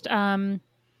 I just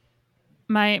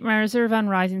my reserve on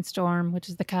Rising Storm, which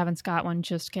is the Cavan Scott one,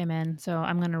 just came in, so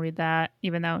I'm going to read that.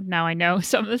 Even though now I know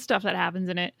some of the stuff that happens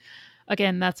in it.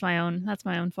 Again, that's my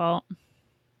own fault.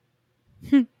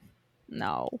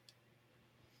 No.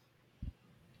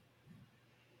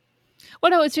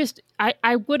 Well, no, it's just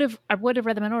I would have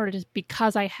read them in order just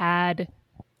because I had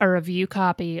a review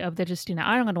copy of the Justina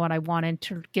Ireland one. I wanted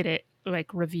to get it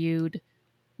like reviewed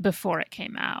before it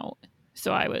came out,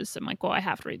 so I'm like, well, I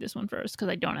have to read this one first because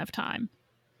I don't have time.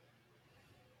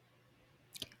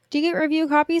 Do you get review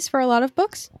copies for a lot of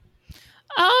books?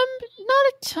 Not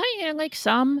a ton. Like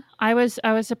some. I was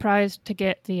surprised to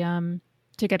get the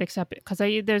to get accepted because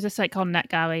there's a site called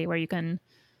NetGalley where you can,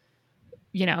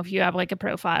 you know, if you have like a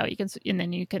profile, you can, and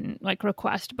then you can like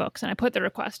request books. And I put the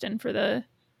request in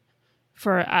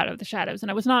for Out of the Shadows, and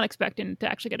I was not expecting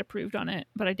to actually get approved on it,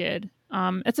 but I did.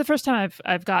 It's the first time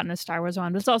I've gotten a Star Wars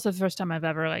one, but it's also the first time I've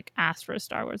ever like asked for a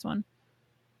Star Wars one.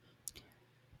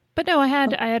 But no, I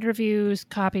had reviews,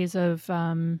 copies of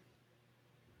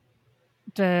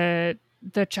the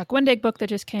Chuck Wendig book that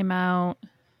just came out.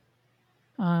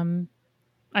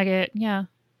 I get yeah.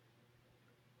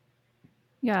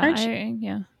 Well,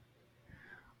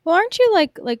 aren't you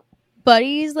like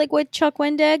buddies like with Chuck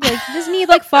Wendig? Like, doesn't he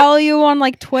like follow you on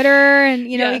like Twitter,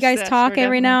 and you know, yes, you guys talk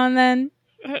every now and then?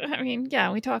 I mean, yeah,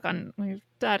 we've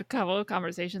had a couple of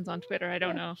conversations on Twitter. I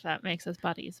don't know if that makes us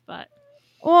buddies, but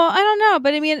well, I don't know.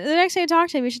 But I mean, the next time you talk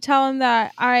to him, you should tell him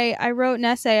that I wrote an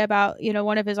essay about, you know,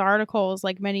 one of his articles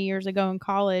like many years ago in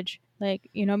college.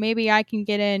 Like, you know, maybe I can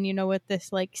get in, you know, with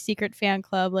this like secret fan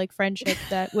club like friendship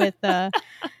that with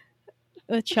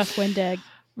Chuck Wendig.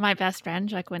 My best friend,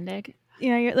 Chuck Wendig. You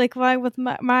know, you're like, why with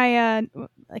my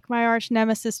like my arch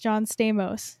nemesis John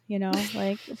Stamos, you know,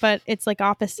 like, but it's like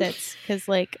opposites because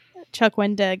like Chuck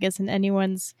Wendig isn't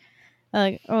anyone's.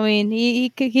 Like, I mean, he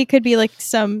could be like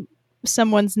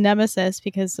someone's nemesis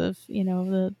because of, you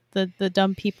know, the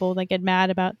dumb people that get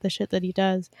mad about the shit that he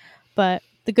does, but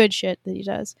the good shit that he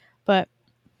does. But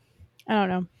I don't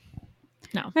know.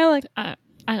 No, I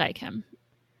like him.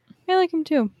 I like him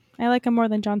too. I like him more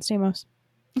than John Stamos.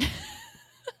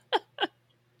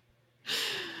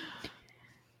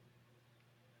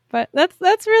 But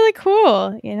that's really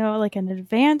cool, you know, like an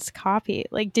advanced copy.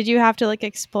 Like, did you have to like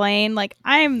explain, like,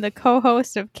 I'm the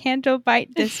co-host of Canto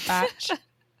Bite Dispatch,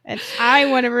 and I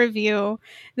want to review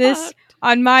this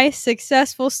on my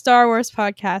successful Star Wars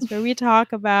podcast where we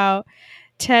talk about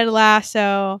Ted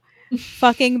Lasso,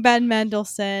 fucking Ben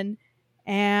Mendelsohn,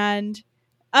 and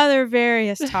other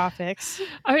various topics.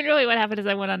 I mean, really what happened is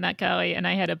I went on NetGalley and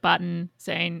I had a button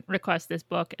saying request this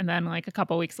book. And then like a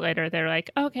couple weeks later, they're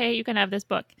like, okay, you can have this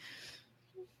book.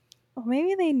 Well,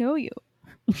 maybe they know you.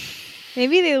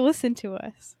 Maybe they listen to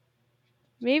us.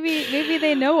 Maybe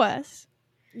they know us.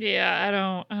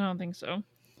 Yeah, I don't think so.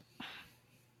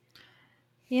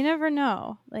 You never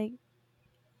know. Like,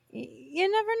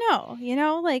 you never know. You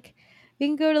know, like we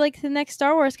can go to like the next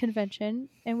Star Wars convention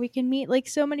and we can meet like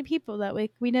so many people that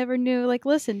we never knew like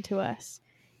listened to us.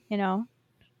 You know,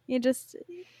 you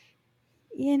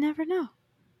never know.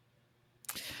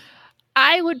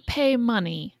 I would pay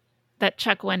money that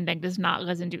Chuck Wendig does not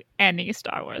listen to any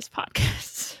Star Wars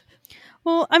podcasts.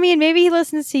 Well, I mean, maybe he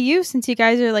listens to you since you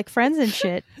guys are like friends and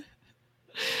shit.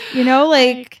 You know,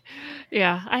 like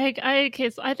yeah,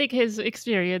 I think his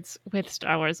experience with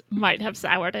Star Wars might have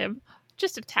soured him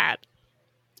just a tad.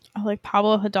 oh, like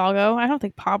Pablo Hidalgo. I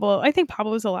think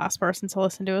Pablo was the last person to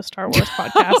listen to a Star Wars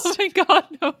podcast. Oh my god,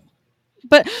 no.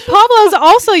 But Pablo's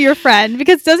also your friend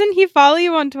because doesn't he follow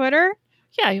you on Twitter?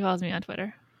 Yeah, he follows me on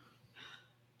Twitter.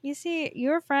 You see,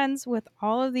 you're friends with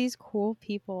all of these cool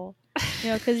people, you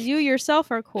know, because you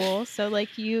yourself are cool. So,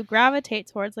 like, you gravitate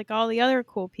towards, like, all the other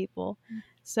cool people.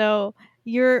 So,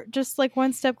 you're just, like,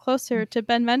 one step closer to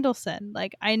Ben Mendelsohn.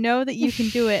 Like, I know that you can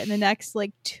do it in the next,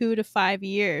 like, 2 to 5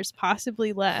 years,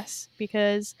 possibly less,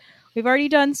 because we've already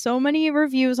done so many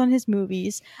reviews on his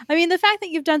movies. I mean, the fact that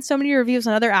you've done so many reviews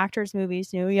on other actors'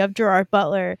 movies, you know, you have Gerard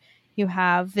Butler, you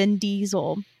have Vin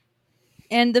Diesel.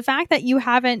 And the fact that you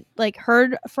haven't like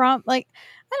heard from like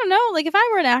I don't know, like if I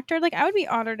were an actor, like I would be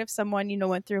honored if someone, you know,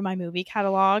 went through my movie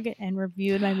catalog and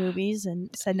reviewed my movies and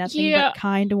said nothing but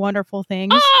kind, wonderful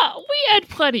things. We had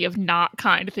plenty of not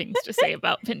kind things to say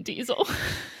about Vin Diesel.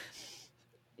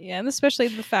 Yeah, and especially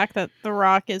the fact that The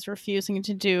Rock is refusing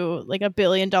to do like $1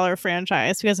 billion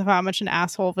franchise because of how much an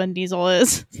asshole Vin Diesel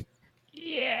is.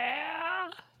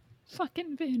 Yeah.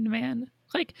 Fucking Vin, man.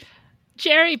 Like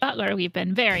Jerry Butler, we've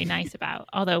been very nice about,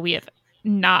 although we have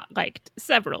not liked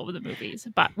several of the movies,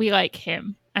 but we like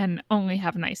him and only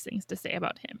have nice things to say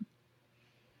about him.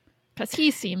 Because he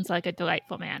seems like a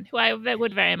delightful man who I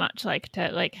would very much like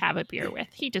to like have a beer with.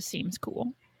 He just seems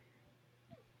cool.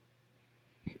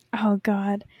 Oh,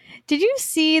 God. Did you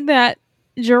see that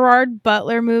Gerard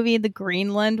Butler movie, the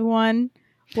Greenland one?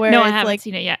 Where no, I haven't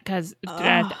seen it yet because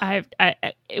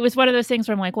it was one of those things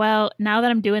where I'm like, well, now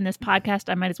that I'm doing this podcast,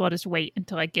 I might as well just wait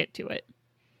until I get to it.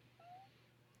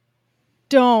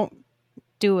 Don't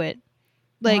do it.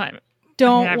 Like, I'm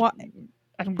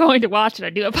going to watch it. I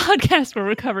do a podcast where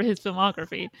we cover his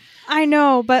filmography. I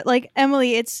know, but like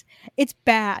Emily, it's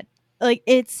bad. Like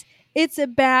it's a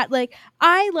bad, like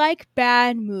I like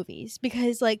bad movies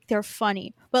because like they're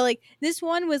funny, but like this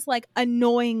one was like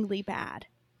annoyingly bad.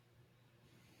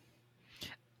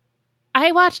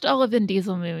 I watched all of Vin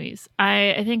Diesel movies.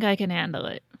 I think I can handle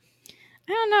it.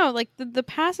 I don't know. Like the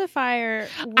Pacifier.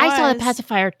 I saw The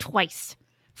Pacifier twice.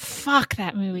 Fuck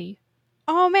that movie.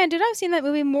 Oh man, did I seen that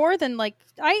movie more than like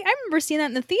I remember seeing that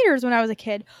in the theaters when I was a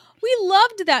kid. We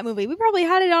loved that movie. We probably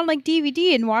had it on like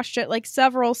DVD and watched it like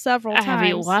several times. Have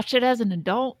you watched it as an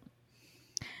adult?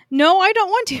 No, I don't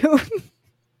want to.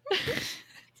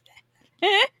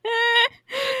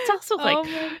 It's also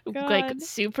like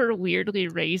super weirdly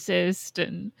racist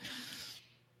and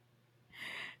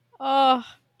oh,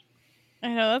 I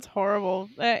know that's horrible.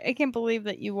 I can't believe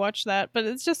that you watched that, but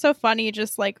it's just so funny.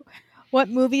 Just like what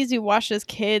movies we watched as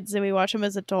kids and we watch them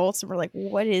as adults, and we're like,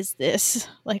 "What is this?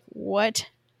 Like what?"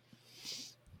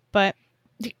 But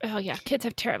oh yeah, kids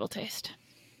have terrible taste.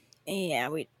 Yeah,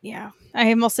 I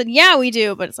almost said yeah, we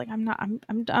do, but it's like I'm not.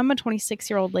 I'm a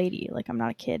 26-year-old lady. Like I'm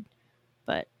not a kid.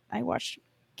 But I watch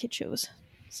kid shows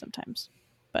sometimes.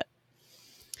 But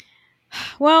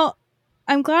well,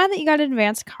 I'm glad that you got an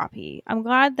advanced copy. I'm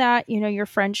glad that you know your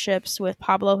friendships with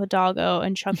Pablo Hidalgo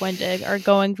and Chuck Wendig are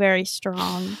going very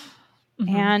strong.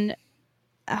 Mm-hmm. And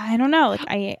I don't know, like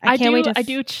I can't wait to.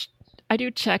 I do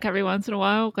check every once in a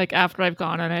while, like after I've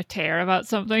gone on a tear about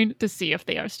something, to see if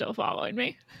they are still following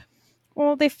me.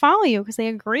 Well, they follow you because they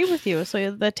agree with you.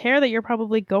 So the tear that you're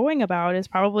probably going about is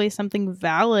probably something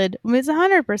valid. I mean, it's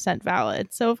 100%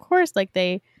 valid. So of course, like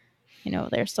they, you know,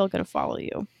 they're still going to follow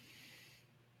you.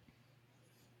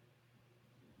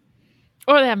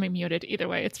 Or they have me muted. Either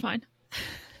way, it's fine.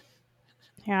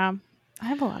 Yeah, I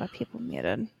have a lot of people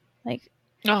muted. Like,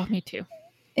 oh, me too.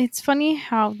 It's funny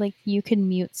how like you can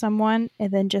mute someone and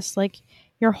then just like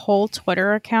your whole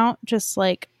Twitter account just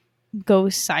like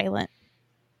goes silent.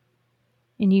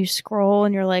 And you scroll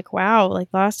and you're like, wow, like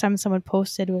last time someone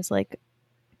posted was like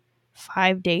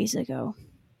 5 days ago.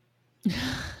 I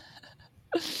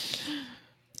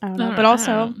don't know. But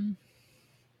also,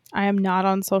 I am not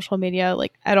on social media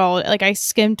like at all. Like I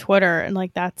skim Twitter and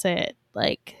like that's it.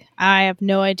 Like I have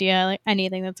no idea like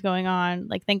anything that's going on.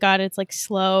 Like thank God it's like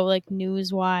slow like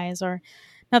news wise or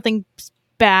nothing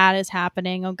bad is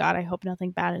happening. Oh God, I hope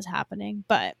nothing bad is happening.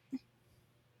 But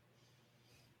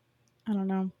I don't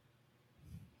know.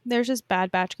 There's just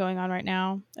Bad Batch going on right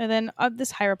now, and then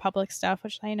this High Republic stuff,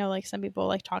 which I know like some people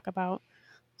like talk about.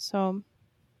 So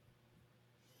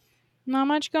not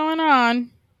much going on.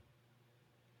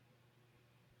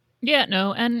 Yeah,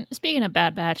 no. And speaking of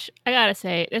Bad Batch, I gotta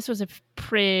say this was a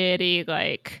pretty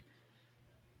like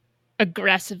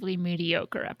aggressively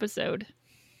mediocre episode.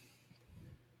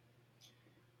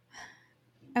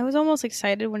 I was almost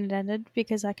excited when it ended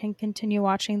because I can continue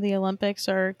watching the Olympics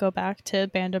or go back to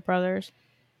Band of Brothers.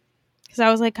 Because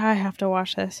I was like, I have to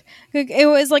watch this. It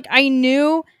was like I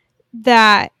knew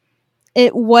that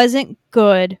it wasn't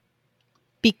good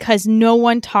because no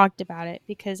one talked about it.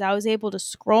 Because I was able to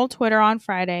scroll Twitter on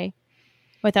Friday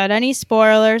without any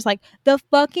spoilers. Like the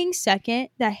fucking second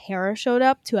that Hera showed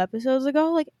up 2 episodes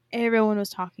ago, like everyone was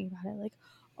talking about it. Like,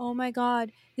 oh my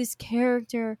God, this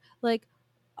character, like,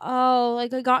 oh,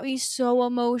 like it got me so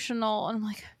emotional. And I'm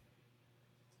like,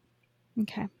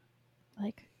 okay,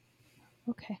 like,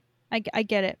 okay, I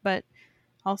get it, but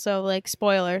also like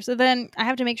spoilers. So then I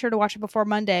have to make sure to watch it before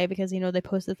Monday because you know they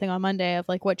post the thing on Monday of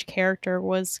like which character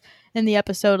was in the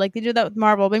episode. Like they do that with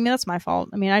Marvel, but I mean that's my fault.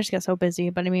 I mean I just get so busy,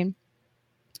 but I mean,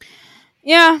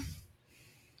 yeah,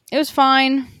 it was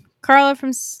fine. Carla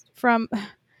from I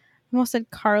almost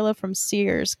said Carla from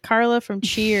Sears. Carla from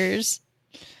Cheers.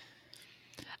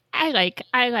 I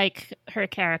like her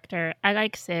character. I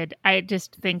like Sid. I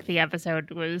just think the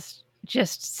episode was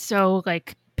just so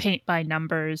like paint by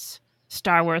numbers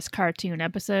Star Wars cartoon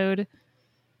episode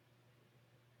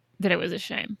that it was a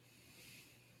shame.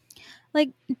 Like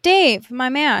Dave, my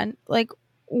man, like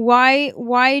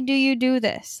why do you do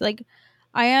this? Like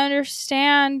I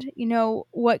understand, you know,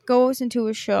 what goes into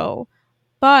a show,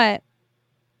 but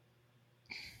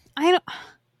I don't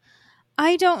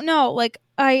I don't know. Like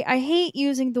I hate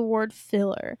using the word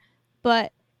filler,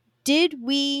 but did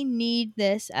we need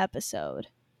this episode?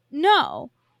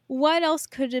 No. What else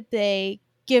could they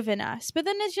given us? But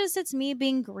then it's me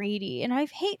being greedy, and I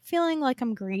hate feeling like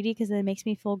I'm greedy because it makes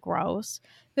me feel gross.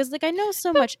 Because like I know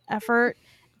so much effort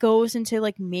goes into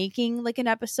like making like an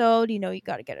episode. You know, you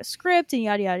got to get a script and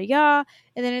yada yada yada,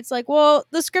 and then it's like, well,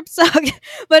 the script sucked,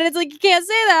 but it's like you can't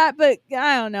say that. But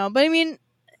I don't know. But I mean,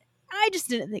 I just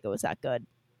didn't think it was that good.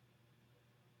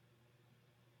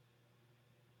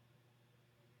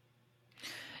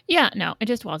 Yeah, no, it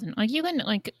just wasn't. Like you can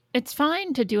like it's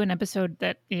fine to do an episode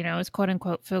that, you know, is quote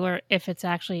unquote filler if it's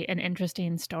actually an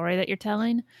interesting story that you're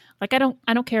telling. Like I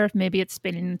don't care if maybe it's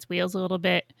spinning its wheels a little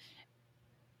bit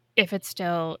if it's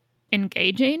still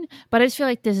engaging, but I just feel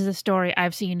like this is a story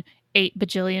I've seen 8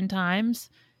 bajillion times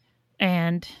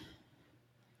and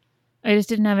I just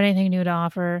didn't have anything new to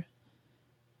offer.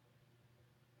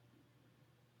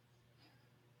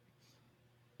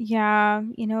 Yeah,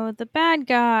 you know, the bad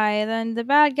guy, then the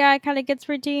bad guy kind of gets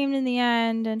redeemed in the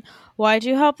end. And why'd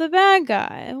you help the bad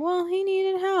guy? Well, he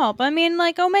needed help. I mean,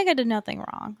 like, Omega did nothing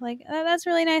wrong. Like, that's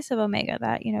really nice of Omega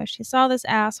that, you know, she saw this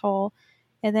asshole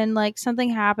and then, like,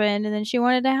 something happened and then she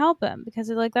wanted to help him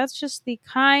because, like, that's just the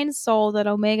kind soul that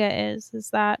Omega is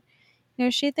that, you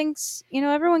know, she thinks, you know,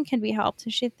 everyone can be helped.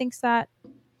 And she thinks that,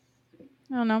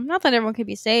 I don't know, not that everyone can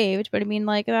be saved, but I mean,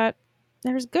 like, that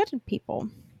there's good in people.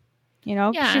 You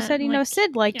know, she Yeah, said, you know, like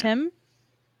Sid liked yeah.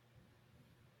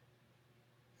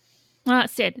 him.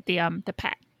 Sid, the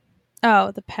pet. Oh,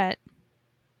 the pet.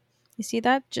 You see,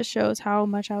 that just shows how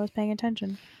much I was paying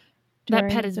attention.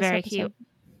 That pet is very cute.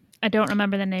 I don't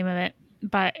remember the name of it,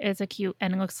 but it's a cute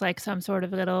and it looks like some sort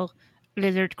of little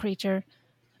lizard creature.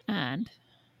 And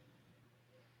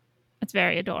it's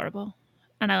very adorable.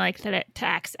 And I like that it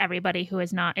tags everybody who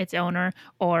is not its owner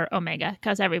or Omega,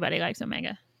 because everybody likes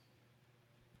Omega.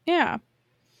 Yeah.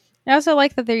 I also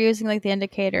like that they're using like the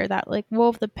indicator that like, well,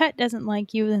 if the pet doesn't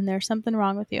like you, then there's something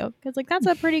wrong with you. Because like that's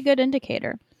a pretty good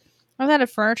indicator. I was at a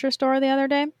furniture store the other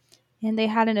day and they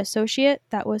had an associate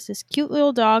that was this cute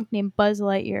little dog named Buzz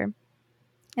Lightyear.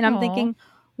 And I'm thinking,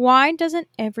 why doesn't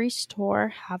every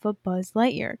store have a Buzz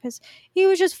Lightyear? Because he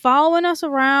was just following us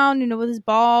around, you know, with his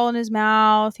ball in his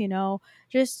mouth, you know,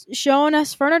 just showing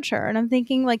us furniture. And I'm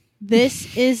thinking, like,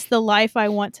 this is the life I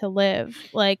want to live.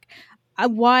 Like,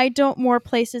 why don't more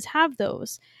places have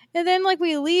those? And then, like,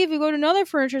 we leave, we go to another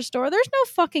furniture store. There's no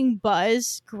fucking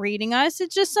Buzz greeting us.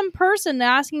 It's just some person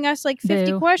asking us, like,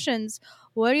 50 questions.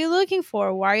 What are you looking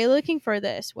for? Why are you looking for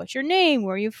this? What's your name?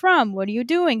 Where are you from? What are you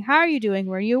doing? How are you doing?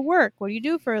 Where do you work? What do you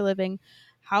do for a living?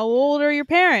 how old are your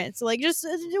parents? Like, just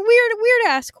weird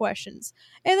ass questions.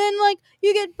 And then, like,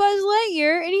 you get Buzz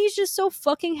Lightyear, and he's just so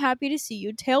fucking happy to see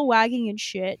you, tail wagging and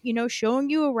shit, you know, showing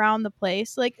you around the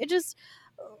place. Like, it just,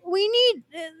 we need,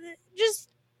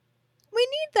 we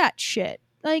need that shit.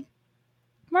 Like,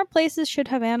 more places should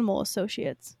have animal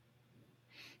associates.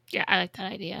 Yeah, I like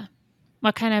that idea.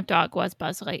 What kind of dog was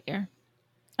Buzz Lightyear?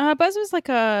 Buzz was like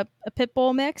a pit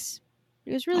bull mix.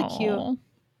 It was really cute. Aw.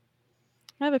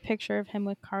 I have a picture of him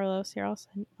with Carlos here.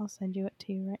 I'll send you it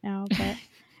to you right now. But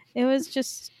it was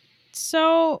just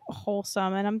so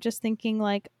wholesome, and I'm just thinking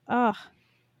like, ugh,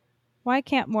 why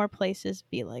can't more places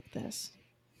be like this?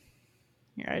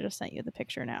 Here, I just sent you the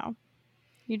picture now.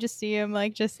 You just see him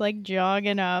like just like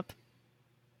jogging up.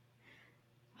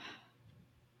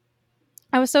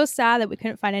 I was so sad that we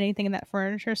couldn't find anything in that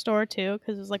furniture store too,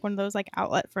 because it was like one of those like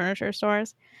outlet furniture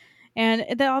stores, and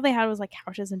all they had was like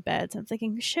couches and beds. I'm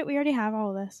thinking, shit, we already have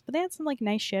all this, but they had some like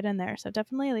nice shit in there. So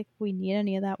definitely, like, if we need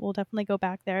any of that, we'll definitely go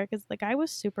back there because the guy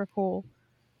was super cool,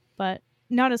 but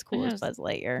not as cool as Buzz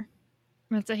Lightyear.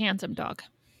 That's a handsome dog.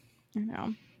 I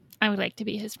know. I would like to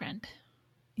be his friend.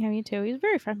 Yeah, me too. He's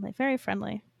very friendly. Very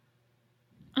friendly.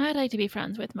 I'd like to be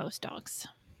friends with most dogs.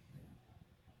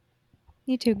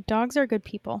 Me too. Dogs are good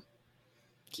people.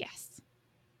 Yes.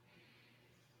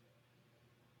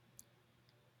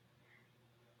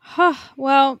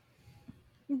 Well,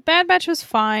 Bad Batch was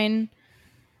fine.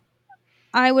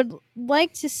 I would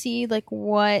like to see like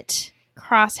what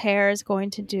Crosshair is going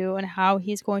to do and how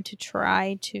he's going to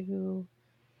try to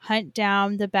hunt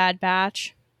down the Bad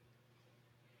Batch.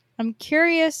 I'm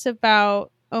curious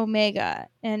about Omega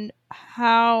and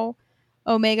how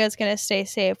Omega is going to stay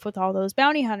safe with all those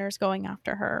bounty hunters going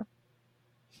after her.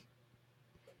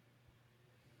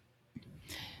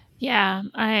 Yeah,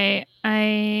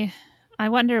 I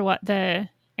wonder what the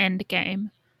end game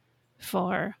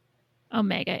for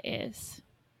Omega is.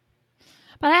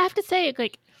 But I have to say,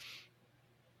 like,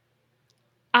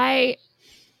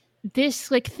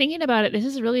 thinking about it, this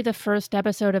is really the first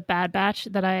episode of Bad Batch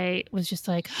that I was just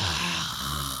like,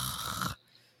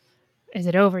 is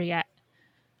it over yet?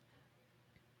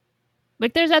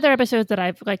 Like, there's other episodes that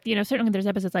I've, like, you know, certainly there's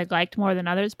episodes I liked more than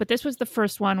others, but this was the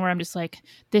first one where I'm just like,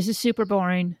 this is super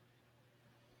boring.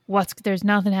 There's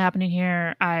nothing happening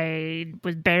here. I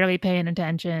was barely paying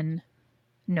attention.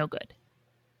 No good.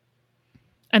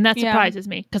 And that surprises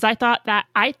me because I thought that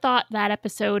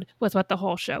episode was what the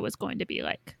whole show was going to be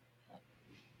like.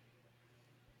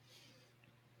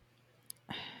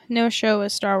 No show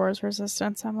is Star Wars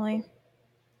Resistance, Emily.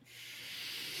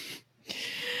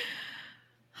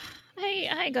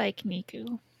 I like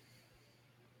Niku.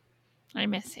 I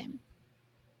miss him.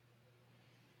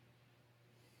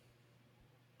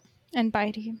 And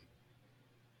Bitey.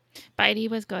 Bitey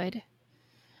was good.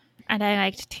 And I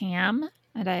liked Tam.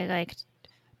 And I liked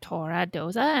Tora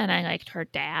Doza. And I liked her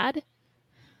dad.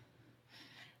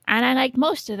 And I liked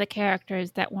most of the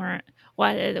characters that weren't...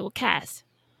 Cass.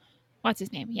 What's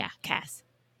his name? Yeah, Cass.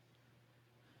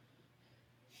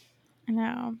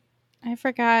 No. I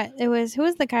forgot. Who was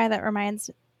the guy that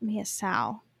reminds me of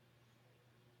Sal?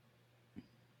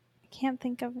 I can't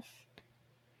think of...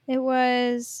 It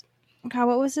was... God,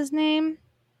 what was his name?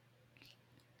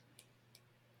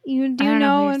 Do you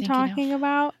know what I'm talking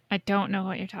about? I don't know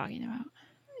what you're talking about.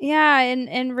 Yeah,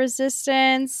 in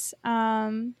Resistance,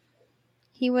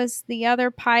 he was the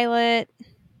other pilot.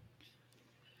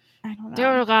 I don't know. There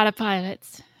were a lot of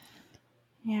pilots.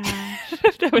 Yeah.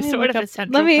 That was sort of a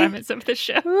central premise of the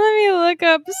show. Let me look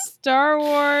up Star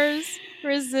Wars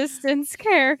Resistance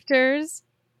characters.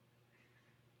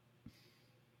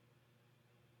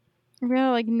 I'm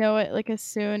gonna like know it like as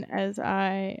soon as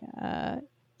I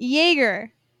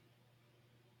Jaeger.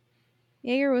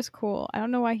 Jaeger was cool. I don't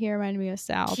know why he reminded me of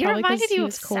Sal. He reminded you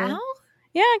of cool. Sal?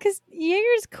 Yeah, because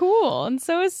Jaeger's cool, and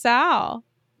so is Sal.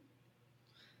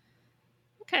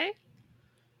 Okay.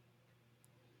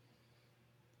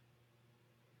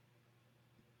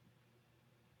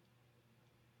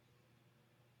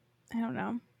 I don't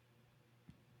know.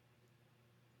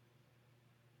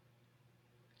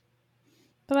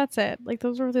 But that's it. Like,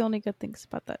 those were the only good things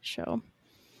about that show.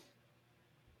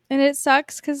 And it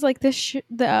sucks because like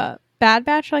the Bad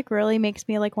Batch like really makes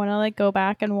me like want to like go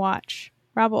back and watch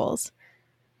Rebels,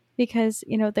 because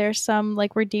you know there's some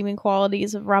like redeeming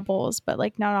qualities of Rebels, but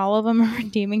like not all of them are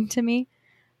redeeming to me.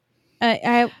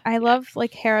 I love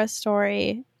like Hera's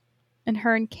story and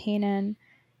her and Kanan, and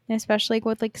especially like,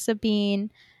 with like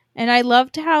Sabine. And I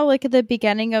loved how like at the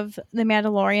beginning of The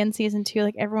Mandalorian season 2,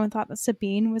 like everyone thought that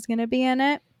Sabine was gonna be in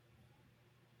it.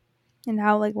 And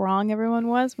how like wrong everyone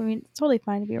was. I mean, it's totally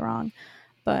fine to be wrong,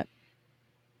 but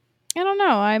I don't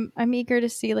know. I'm eager to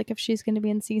see like if she's going to be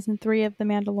in season 3 of The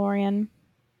Mandalorian.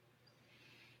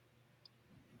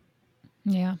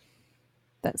 Yeah.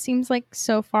 That seems like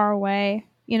so far away,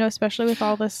 you know, especially with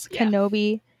all this Yeah.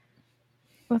 Kenobi,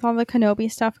 with all the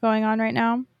Kenobi stuff going on right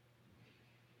now.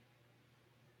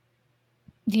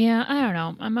 Yeah, I don't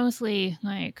know. I'm mostly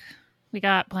like, we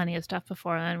got plenty of stuff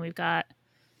before then. We've got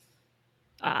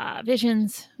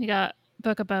Visions. We got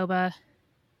Book of Boba.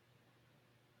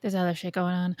 There's other shit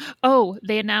going on. Oh,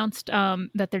 they announced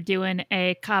that they're doing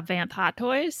a Cobb Vanth Hot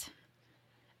Toys,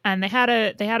 and they had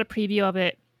a preview of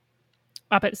it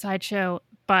up at Sideshow.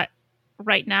 But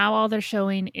right now, all they're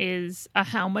showing is a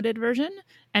helmeted version.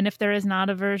 And if there is not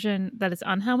a version that is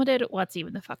unhelmeted, what's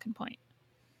even the fucking point?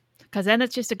 Because then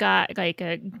it's just a guy, like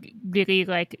a really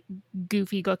like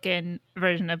goofy looking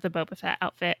version of the Boba Fett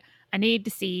outfit. I need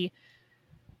to see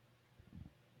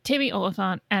Timmy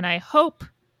Oliphant, and I hope,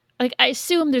 like, I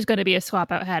assume there's going to be a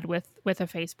swap out head with a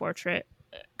face portrait,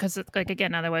 because like,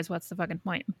 again, otherwise what's the fucking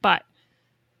point? But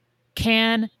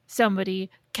can somebody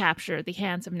capture the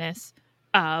handsomeness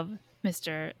of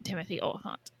Mr. Timothy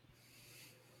Oliphant?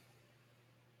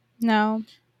 No,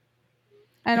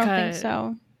 I don't think Because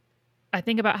so. I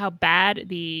think about how bad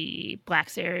the Black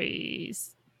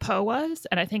Series Poe was,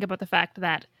 and I think about the fact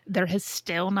that there has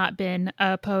still not been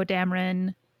a Poe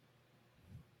Dameron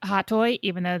hot toy,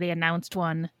 even though they announced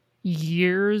one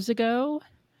years ago.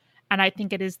 And I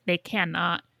think it is, they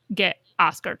cannot get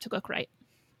Oscar to look right.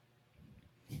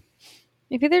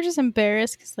 Maybe they're just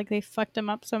embarrassed because like they fucked him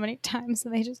up so many times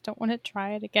and they just don't want to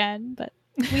try it again. But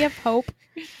we have hope.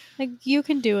 Like you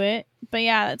can do it. But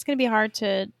yeah, it's gonna be hard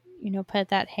to, you know, put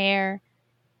that hair.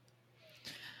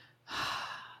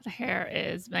 The hair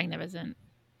is magnificent.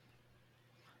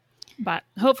 But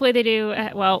hopefully they do.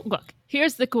 Well, look,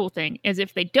 here's the cool thing is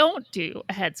if they don't do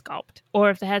a head sculpt, or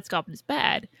if the head sculpt is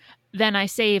bad, then I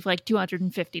save like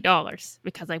 $250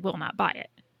 because I will not buy it.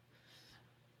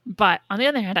 But on the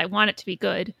other hand, I want it to be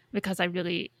good because I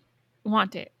really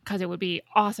want it, because it would be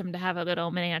awesome to have a little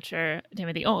miniature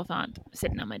Timothy Oliphant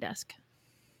sitting on my desk.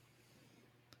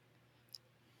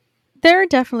 There are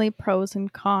definitely pros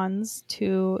and cons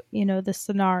to, you know, the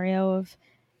scenario of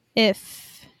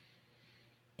if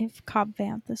Cobb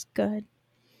Vanth is good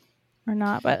or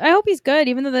not. But I hope he's good,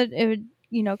 even though that it would,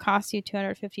 you know, cost you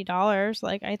 $250.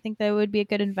 Like I think that would be a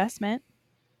good investment.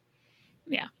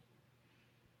 Yeah.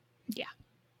 Yeah.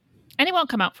 And it won't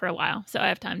come out for a while, so I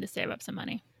have time to save up some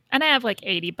money. And I have like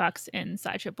 $80 in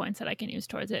Sideshow points that I can use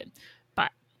towards it.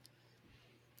 But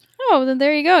oh, then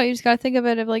there you go. You just got to think of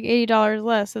it of like $80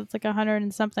 less. It's like 100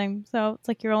 and something. So it's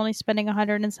like you're only spending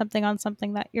 100 and something on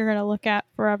something that you're going to look at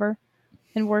forever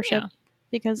and worship. Yeah.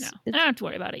 Because I don't have to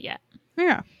worry about it yet.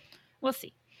 Yeah. We'll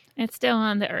see. It's still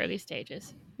on the early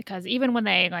stages, because even when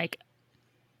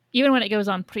it goes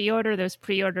on pre-order, those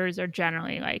pre-orders are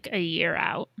generally like a year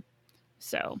out.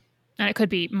 So, and it could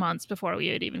be months before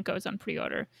it even goes on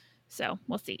pre-order. So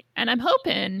we'll see. And I'm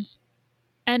hoping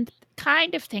and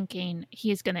kind of thinking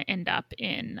he's going to end up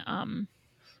in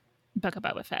Book of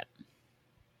Boba Fett.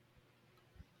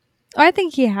 I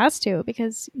think he has to,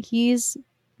 because he's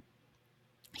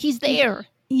there.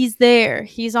 He's there.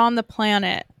 He's on the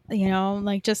planet, you know,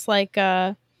 like just like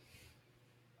how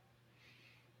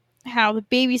the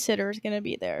babysitter is going to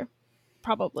be there,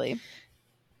 probably.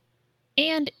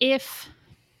 And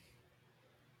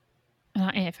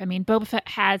Boba Fett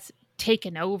has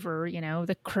taken over, you know,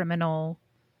 the criminal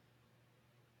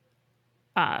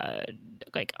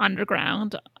like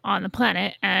underground on the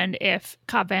planet, and if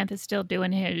Cobb Vanth is still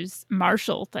doing his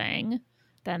martial thing,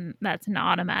 then that's an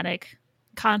automatic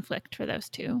conflict for those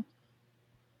two.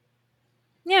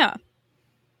 Yeah.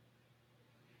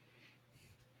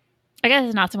 I guess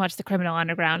it's not so much the criminal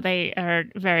underground. They are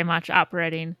very much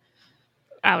operating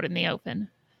out in the open.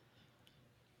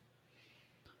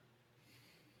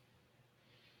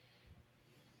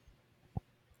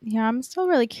 Yeah, I'm still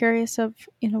really curious of,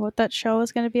 you know, what that show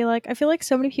is going to be like. I feel like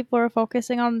so many people are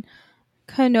focusing on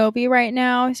Kenobi right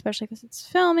now, especially because it's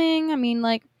filming. I mean,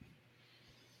 like,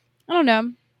 I don't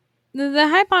know. The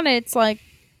hype on it's like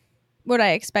what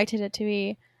I expected it to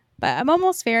be. But I'm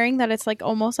almost fearing that it's like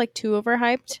almost like too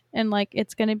overhyped and like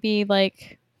it's going to be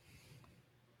like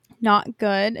not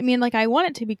good. I mean, like I want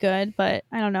it to be good, but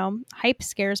I don't know. Hype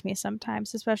scares me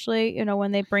sometimes, especially, you know,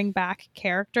 when they bring back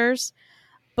characters.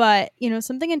 But, you know,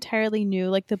 something entirely new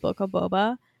like the Book of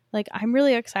Boba, like I'm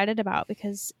really excited about,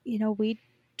 because, you know, we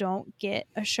don't get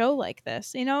a show like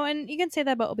this, you know, and you can say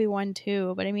that about Obi-Wan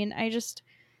too, but I mean,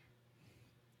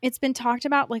 it's been talked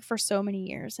about like for so many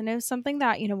years, and it was something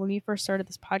that, you know, when we first started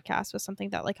this podcast was something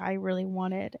that like I really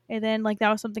wanted, and then like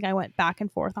that was something I went back and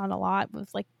forth on a lot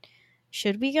with like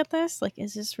should we get this? Like,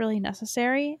 is this really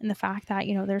necessary? And the fact that,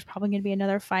 there's probably going to be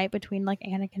another fight between like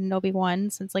Anakin and Obi-Wan,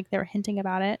 since like they were hinting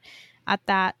about it at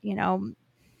that,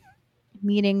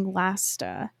 meeting last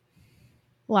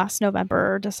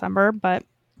November or December. But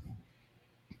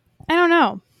I don't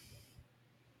know.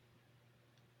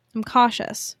 I'm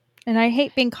cautious. And I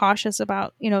hate being cautious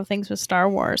about, things with Star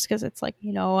Wars, because it's like,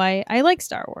 I like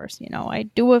Star Wars. I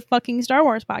do a fucking Star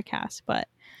Wars podcast, but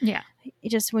Yeah. it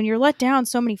just, when you're let down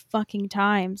so many fucking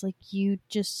times, like, you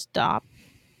just stop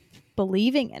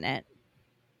believing in it.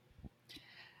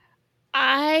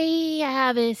 I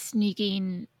have a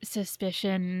sneaking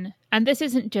suspicion, and this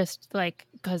isn't just like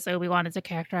because Obi-Wan is a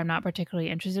character I'm not particularly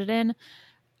interested in.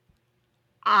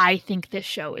 I think this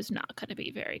show is not going to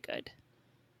be very good.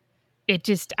 It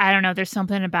just, I don't know, there's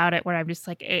something about it where I'm just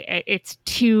like, it's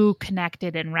too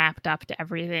connected and wrapped up to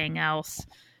everything else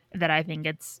that I think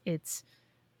it's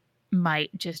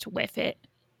might just whiff it.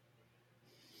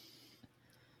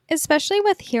 Especially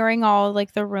with hearing all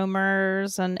like the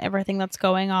rumors and everything that's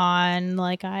going on.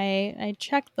 Like, I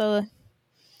check the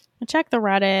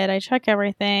Reddit, I check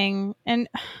everything, and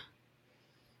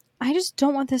I just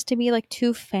don't want this to be like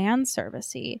too fan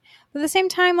servicey. But at the same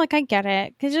time, like, I get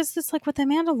it, because just it's like with the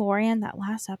Mandalorian, that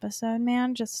last episode,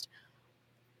 man, just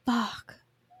fuck,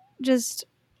 just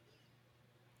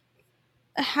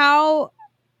how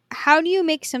do you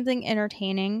make something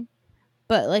entertaining,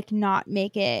 but like not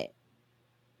make it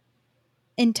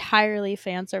entirely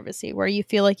fan servicey, where you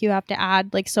feel like you have to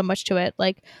add like so much to it,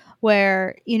 like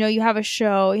where you have a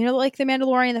show, like the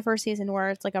Mandalorian, the first season, where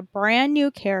it's like a brand new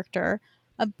character,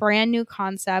 a brand new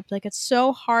concept. Like, it's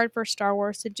so hard for Star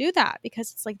Wars to do that,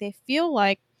 because it's like they feel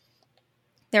like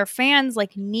their fans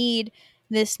like need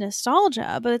this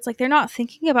nostalgia, but it's like they're not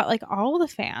thinking about like all the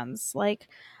fans. Like,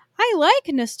 I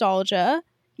like nostalgia,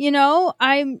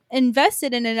 I'm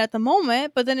invested in it at the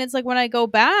moment, but then it's like when I go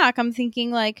back, I'm thinking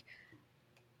like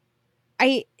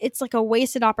it's like a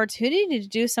wasted opportunity to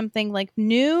do something like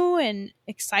new and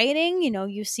exciting.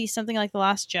 You see something like The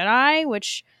Last Jedi,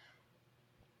 which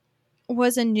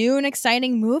was a new and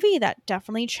exciting movie that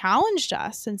definitely challenged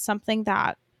us, and something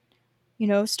that,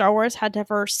 Star Wars had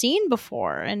never seen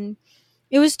before. And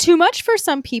it was too much for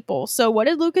some people. So what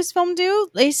did Lucasfilm do?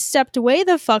 They stepped way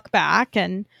the fuck back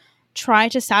and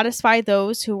tried to satisfy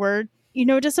those who were,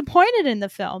 disappointed in the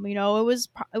film. It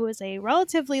was a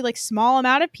relatively like small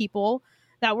amount of people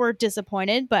that were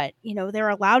disappointed, but they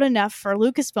were loud enough for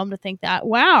Lucasfilm to think that,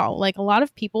 wow, like a lot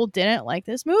of people didn't like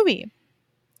this movie.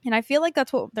 And I feel like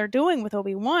that's what they're doing with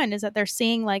Obi-Wan, is that they're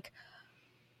seeing like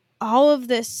all of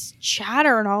this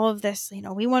chatter and all of this,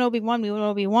 we want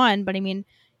Obi-Wan, but I mean,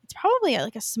 it's probably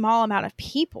like a small amount of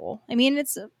people. I mean,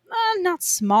 it's not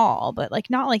small, but like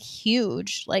not like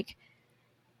huge. Like,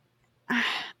 I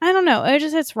don't know.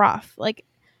 It's rough. Like,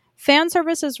 fan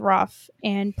service is rough,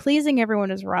 and pleasing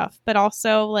everyone is rough, but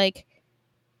also like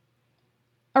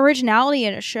originality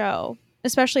in a show,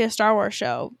 especially a Star Wars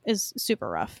show, is super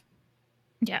rough.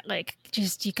 Yeah, like,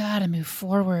 just, you gotta move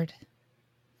forward.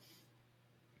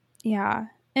 Yeah.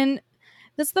 And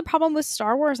that's the problem with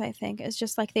Star Wars, I think, is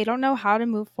just like they don't know how to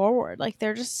move forward. Like,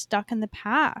 they're just stuck in the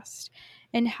past.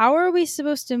 And how are we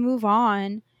supposed to move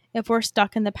on if we're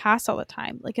stuck in the past all the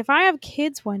time? Like, if I have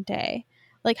kids one day,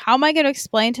 like, how am I going to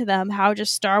explain to them how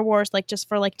just Star Wars, like, just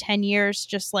for like 10 years,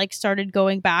 just like started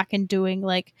going back and doing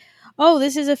like, oh,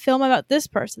 this is a film about this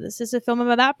person, this is a film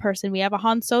about that person, we have a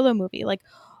Han Solo movie. Like,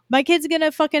 my kid's going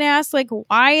to fucking ask, like,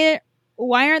 why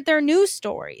aren't there news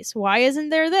stories? Why isn't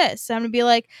there this? I'm going to be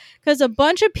like, because a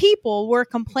bunch of people were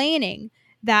complaining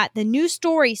that the news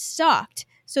stories sucked.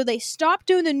 So they stopped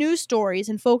doing the news stories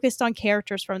and focused on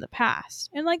characters from the past.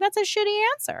 And like, that's a shitty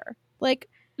answer. Like,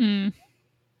 I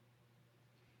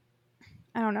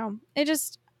don't know.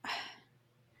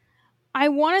 I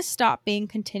want to stop being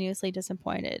continuously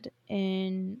disappointed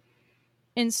in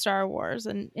Star Wars,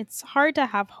 and it's hard to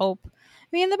have hope.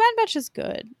 I mean, the Bad Batch is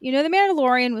good. The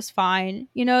Mandalorian was fine.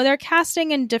 Their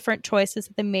casting and different choices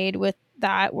that they made with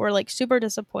that were like super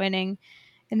disappointing,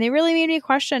 and they really made me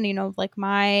question, like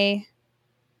my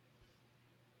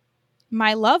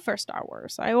love for Star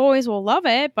Wars. I always will love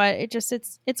it, but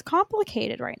it's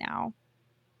complicated right now.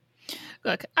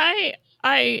 Look, I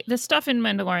the stuff in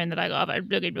Mandalorian that I love, I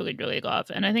really, really, really love,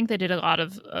 and I think they did a lot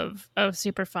of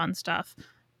super fun stuff,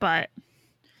 but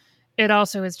it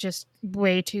also is just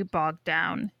way too bogged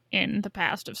down in the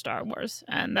past of Star Wars,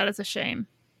 and that is a shame.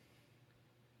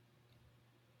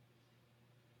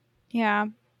 Yeah.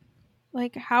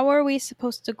 Like, how are we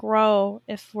supposed to grow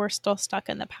if we're still stuck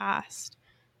in the past?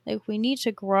 Like, we need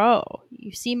to grow.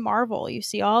 You see Marvel, you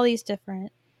see all these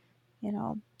different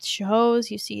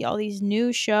shows. You see all these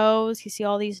new shows. You see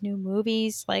all these new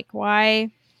movies. Like,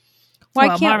 why Well,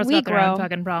 can't Marvel's we got their own grow?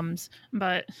 fucking problems,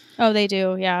 but Oh, they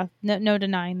do. Yeah. No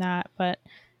denying that. But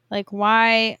like,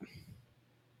 why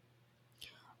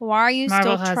are you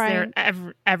Marvel still has their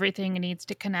trying? everything needs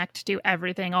to connect to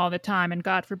everything all the time, and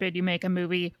God forbid you make a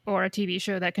movie or a TV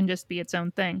show that can just be its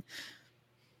own thing.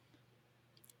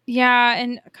 Yeah.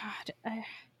 And God,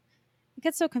 it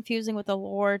gets so confusing with the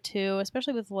lore too,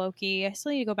 especially with Loki. I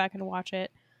still need to go back and watch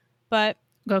it. But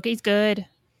Loki's good.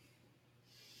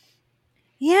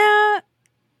 yeah.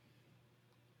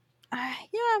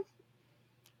 Yeah.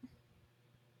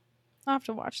 I'll have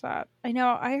to watch that. I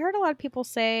know. I heard a lot of people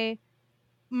say,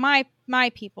 my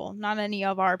people, not any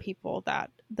of our people,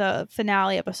 that the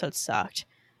finale episode sucked.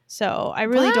 So I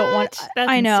really don't want. What? That's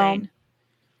I know. insane.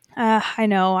 I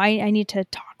know. I need to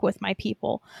talk with my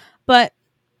people, but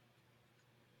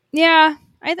yeah,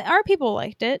 our people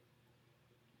liked it.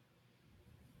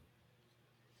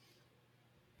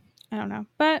 I don't know,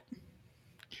 but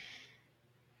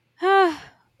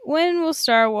when will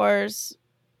Star Wars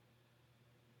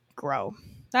grow?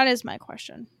 That is my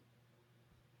question.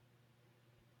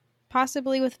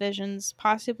 Possibly with Visions,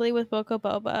 possibly with Book of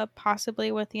Boba, possibly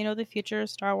with the future of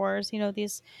Star Wars.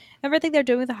 These everything they're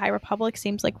doing with the High Republic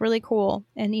seems like really cool.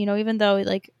 And even though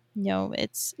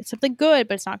it's something good,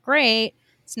 but it's not great.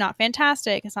 It's not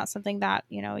fantastic. It's not something that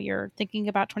you're thinking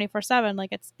about 24/7.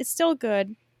 Like it's still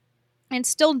good and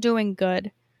still doing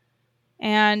good.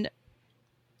 And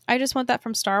I just want that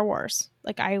from Star Wars.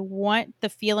 Like I want the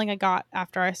feeling I got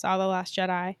after I saw The Last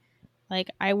Jedi. Like,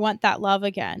 I want that love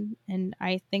again. And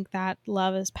I think that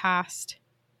love is past.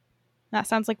 That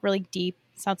sounds like really deep.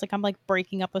 It sounds like I'm like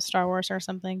breaking up with Star Wars or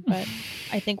something. But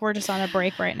I think we're just on a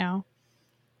break right now.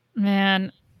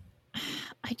 Man,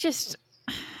 I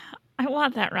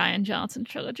want that Rian Johnson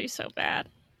trilogy so bad.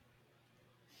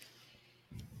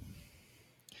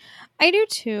 I do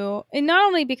too. And not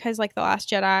only because like The Last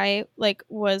Jedi like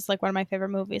was like one of my favorite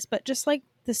movies, but just like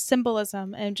the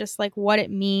symbolism and just like what it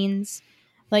means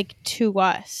like to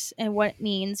us and what it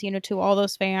means, to all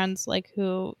those fans like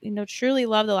who, truly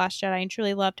love The Last Jedi and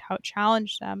truly loved how it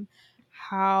challenged them,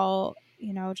 how,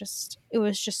 just it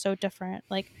was just so different.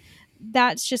 Like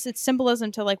that's just its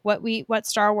symbolism to like what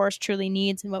Star Wars truly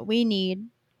needs, and what we need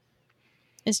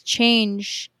is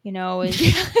change,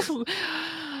 is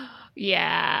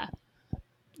Yeah.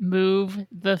 Move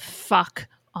the fuck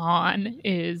on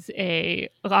is a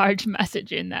large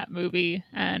message in that movie.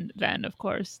 And then, of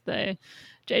course, the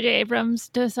J.J. Abrams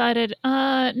decided,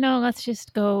 no, let's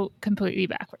just go completely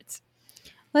backwards.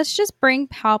 Let's just bring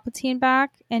Palpatine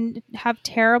back and have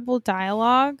terrible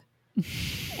dialogue,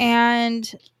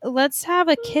 and let's have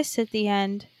a kiss at the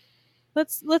end.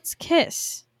 Let's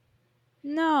kiss.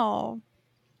 No.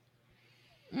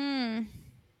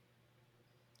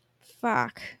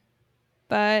 Fuck.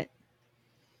 But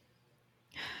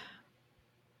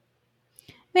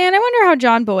man, I wonder how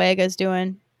John Boyega's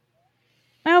doing.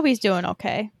 I hope he's doing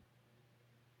okay.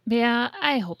 Yeah,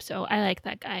 I hope so. I like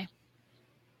that guy.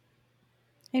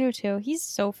 I do too. He's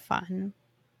so fun.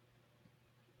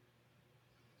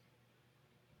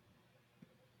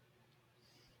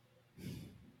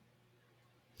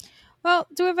 Well,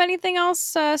 do we have anything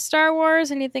else? Star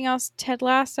Wars? Anything else? Ted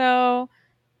Lasso?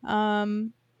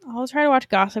 I'll try to watch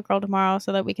Gossip Girl tomorrow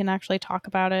so that we can actually talk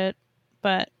about it.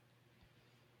 But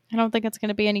I don't think it's going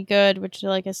to be any good, which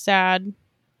like is sad,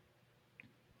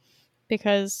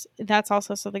 because that's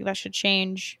also something that should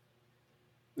change.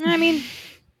 I mean,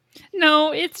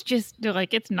 no, it's just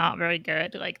like it's not very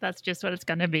good. Like that's just what it's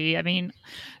gonna be. I mean,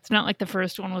 it's not like the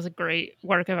first one was a great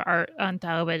work of art on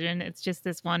television. It's just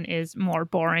this one is more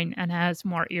boring and has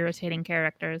more irritating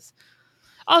characters.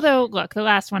 Although, look, the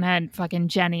last one had fucking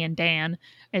Jenny and Dan.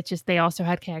 It's just they also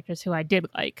had characters who I did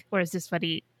like, whereas this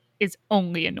buddy is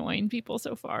only annoying people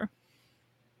so far.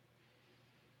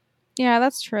 yeah,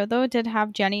 that's true. Though it did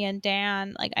have Jenny and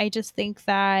Dan. Like, I just think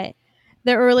that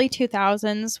the early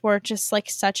 2000s were just like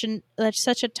such a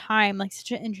time, like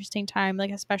such an interesting time,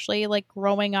 like especially like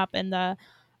growing up in the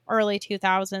early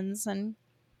 2000s and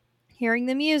hearing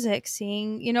the music,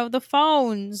 seeing, the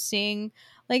phones, seeing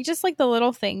like just like the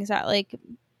little things that like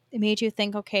it made you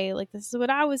think, okay, like this is what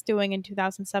I was doing in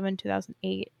 2007,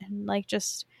 2008, and like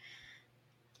just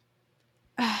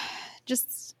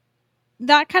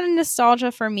that kind of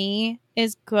nostalgia for me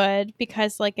is good,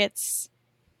 because like it's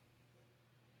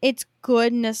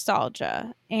good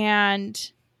nostalgia.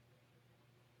 And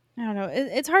I don't know,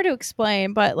 it's hard to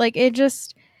explain, but like it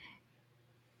just,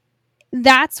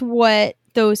 that's what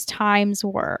those times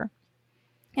were.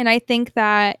 And I think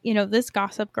that, this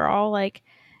Gossip Girl, like,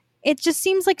 it just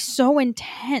seems like so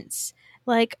intense.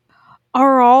 Like,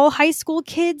 are all high school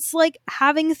kids like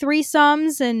having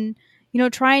threesomes and, you know,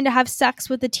 trying to have sex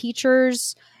with the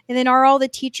teachers? And then are all the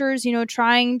teachers, you know,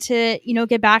 trying to, you know,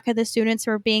 get back at the students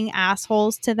who are being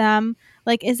assholes to them?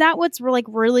 Like, is that what's like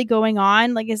really going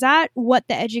on? Like, is that what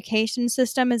the education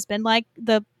system has been like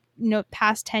the, you know,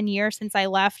 past 10 years since I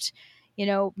left, you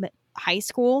know, high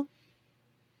school?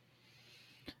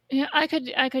 Yeah, I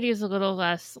could use a little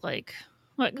less like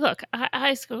look,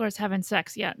 high schoolers having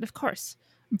sex, yeah, of course.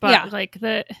 But Yeah. like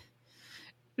the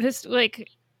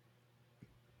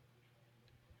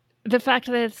fact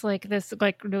that it's like this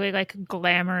like really like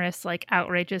glamorous like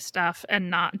outrageous stuff and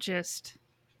not just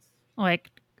like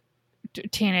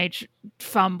teenage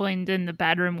fumbling in the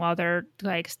bedroom while they're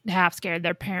like half scared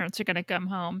their parents are gonna come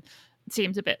home, it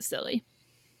seems a bit silly.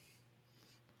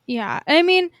 Yeah. I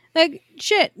mean, like,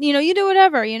 shit, you know, you do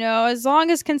whatever, you know, as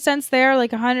long as consent's there,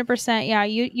 like 100%. Yeah,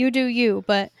 you do you.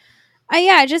 But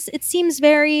yeah, it seems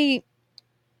very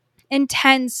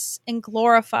intense and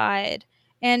glorified.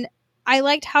 And I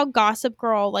liked how Gossip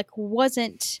Girl like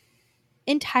wasn't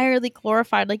entirely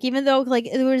glorified. Like, even though like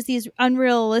there was these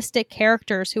unrealistic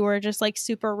characters who were just like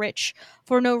super rich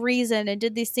for no reason and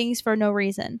did these things for no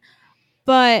reason,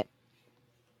 but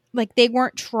like they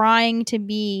weren't trying to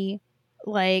be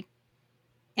like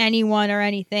anyone or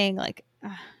anything. Like,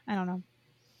 I don't know.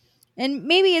 And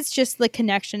maybe it's just the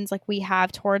connections like we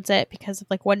have towards it because of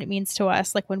like what it means to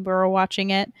us, like when we were watching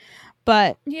it.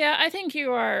 But yeah, I think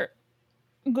you are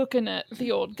looking at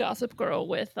the old Gossip Girl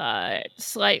with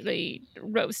slightly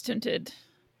rose tinted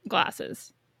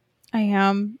glasses. I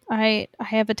am. I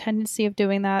have a tendency of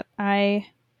doing that. I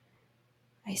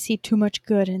see too much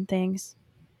good in things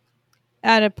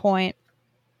at a point.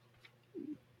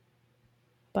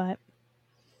 But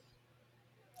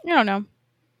I don't know.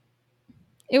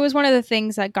 It was one of the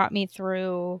things that got me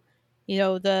through, you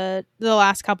know, the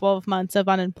last couple of months of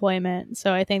unemployment.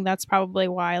 So I think that's probably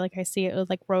why like I see it with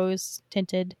like rose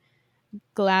tinted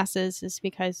glasses, is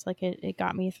because like it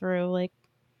got me through like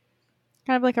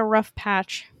kind of like a rough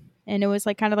patch. And it was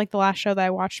like kind of like the last show that I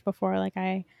watched before like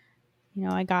I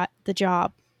got the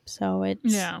job. So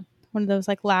it's one of those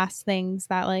like last things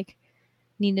that like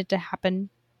needed to happen.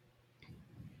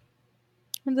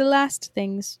 One of the last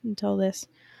things until this.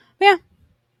 But yeah.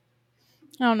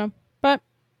 I don't know. But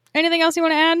anything else you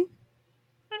want to add?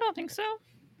 I don't think so.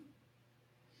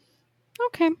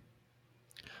 Okay.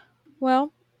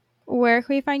 Well, where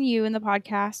can we find you in the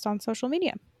podcast on social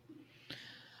media?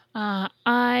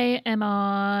 I am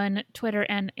on Twitter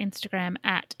and Instagram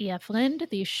at EFLind.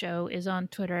 The show is on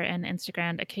Twitter and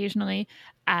Instagram occasionally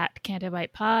at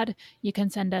CantoBitePod. You can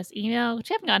send us email, which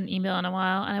I haven't gotten an email in a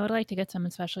while, and I would like to get some,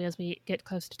 especially as we get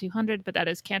close to 200, but that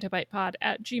is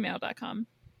CantoBitePod@gmail.com.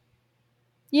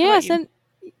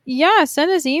 Yeah,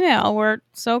 send us email. We're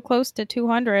so close to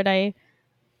 200. I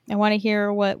want to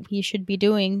hear what we should be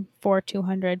doing for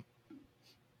 200.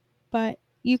 But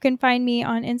you can find me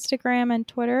on Instagram and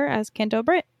Twitter as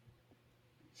KentoBrit.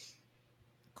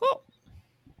 Cool.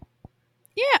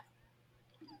 Yeah.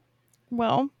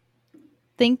 Well,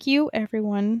 thank you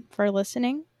everyone for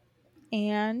listening,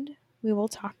 and we will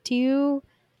talk to you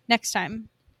next time.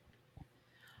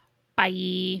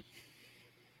 Bye.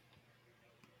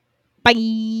 Bye.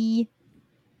 Here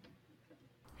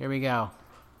we go.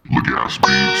 Yo,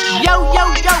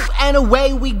 yo, yo, and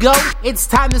away we go. It's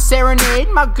time to serenade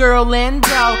my girl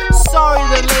Lindo.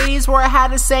 Sorry the ladies where I had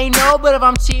to say no, but if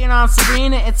I'm cheating on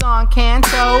Serena, it's on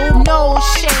Canto. No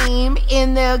shame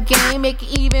in the game, make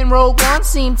even Rogue One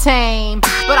seem tame.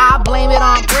 But I blame it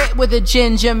on Brit with a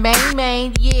ginger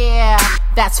main. Yeah,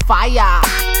 that's fire.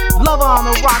 Love on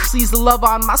the rocks leaves the love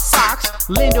on my socks.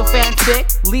 Lindo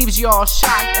fanfic leaves y'all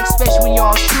shocked, especially when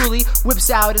y'all truly whips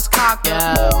out his cock.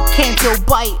 Canto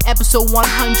Bite, episode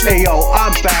 100. Hey yo,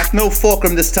 I'm back, no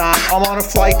fulcrum this time. I'm on a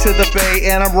flight to the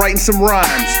Bay and I'm writing some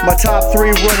rhymes. My top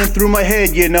 3 running through my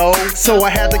head, you know. So I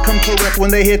had to come correct when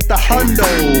they hit the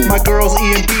hundo. My girls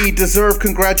E and B deserve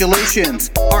congratulations.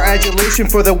 Our adulation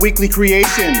for the weekly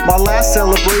creation. My last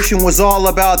celebration was all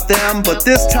about them, but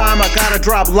this time I gotta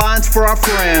drop lines for our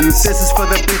friends. This is for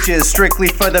the bitches, strictly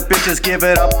for the bitches. Give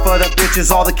it up for the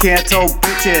bitches, all the Canto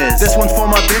bitches. This one's for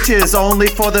my bitches, only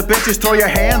for the bitches. Throw your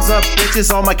hands up,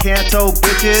 bitches, all my Canto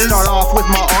bitches. Start off with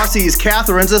my Aussies,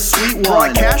 Catherine's a sweet one.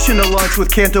 Brought cash into lunch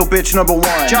with Canto bitch number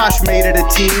 1. Josh made it a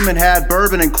team and had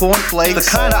bourbon and cornflakes.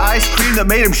 The kind of ice cream that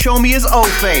made him show me his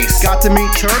O-face. Got to meet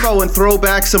Turbo and throw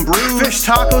back some brews. Fish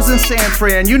tacos in San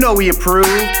Fran, you know he approved.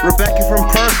 Rebecca from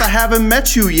Perth, I haven't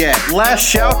met you yet. Last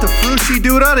shout to Frushi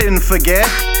dude, I didn't forget.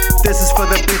 This is for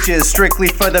the bitches, strictly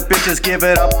for the bitches. Give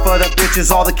it up for the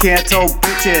bitches, all the Canto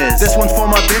bitches. This one's for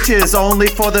my bitches, only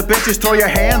for the bitches. Throw your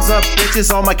hands up,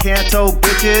 bitches, all my Canto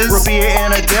bitches. Rabia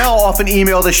and Adele often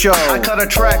email the show. I cut a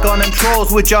track on them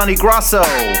trolls with Johnny Grasso.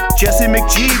 Jesse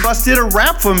McGee busted a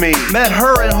rap for me. Met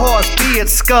her and Horse B at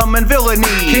Scum and Villainy.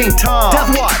 King Tom,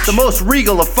 Death Watch, the most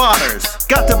regal of fathers.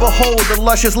 Got to behold the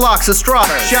luscious locks of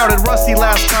Strata. Shouted Rusty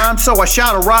last time, so I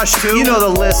shout a Raj too. You know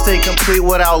the list ain't complete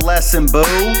without Les and Boo.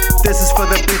 This is for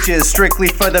the bitches, strictly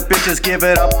for the bitches. Give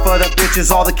it up for the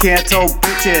bitches, all the Canto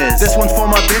bitches. This one's for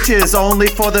my bitches, only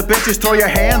for the bitches. Throw your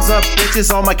hands up,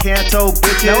 bitches, all my Canto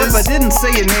bitches. Now if I didn't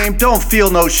say your name, don't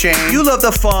feel no shame. You love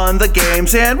the fun, the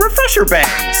games, and refresher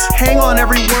bangs. Hang on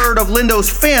every word of Lindo's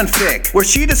fanfic, where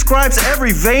she describes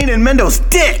every vein in Mendo's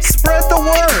dick. Spread the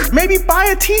word, maybe buy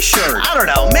a t-shirt. I don't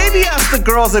know, maybe ask the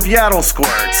girls if Yaddle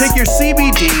squirts. Take your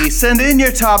CBD, send in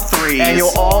your top 3, and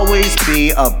you'll always be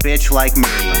a bitch like me.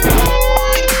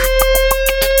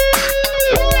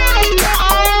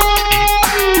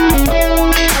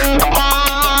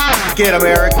 Get him,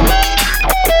 Eric.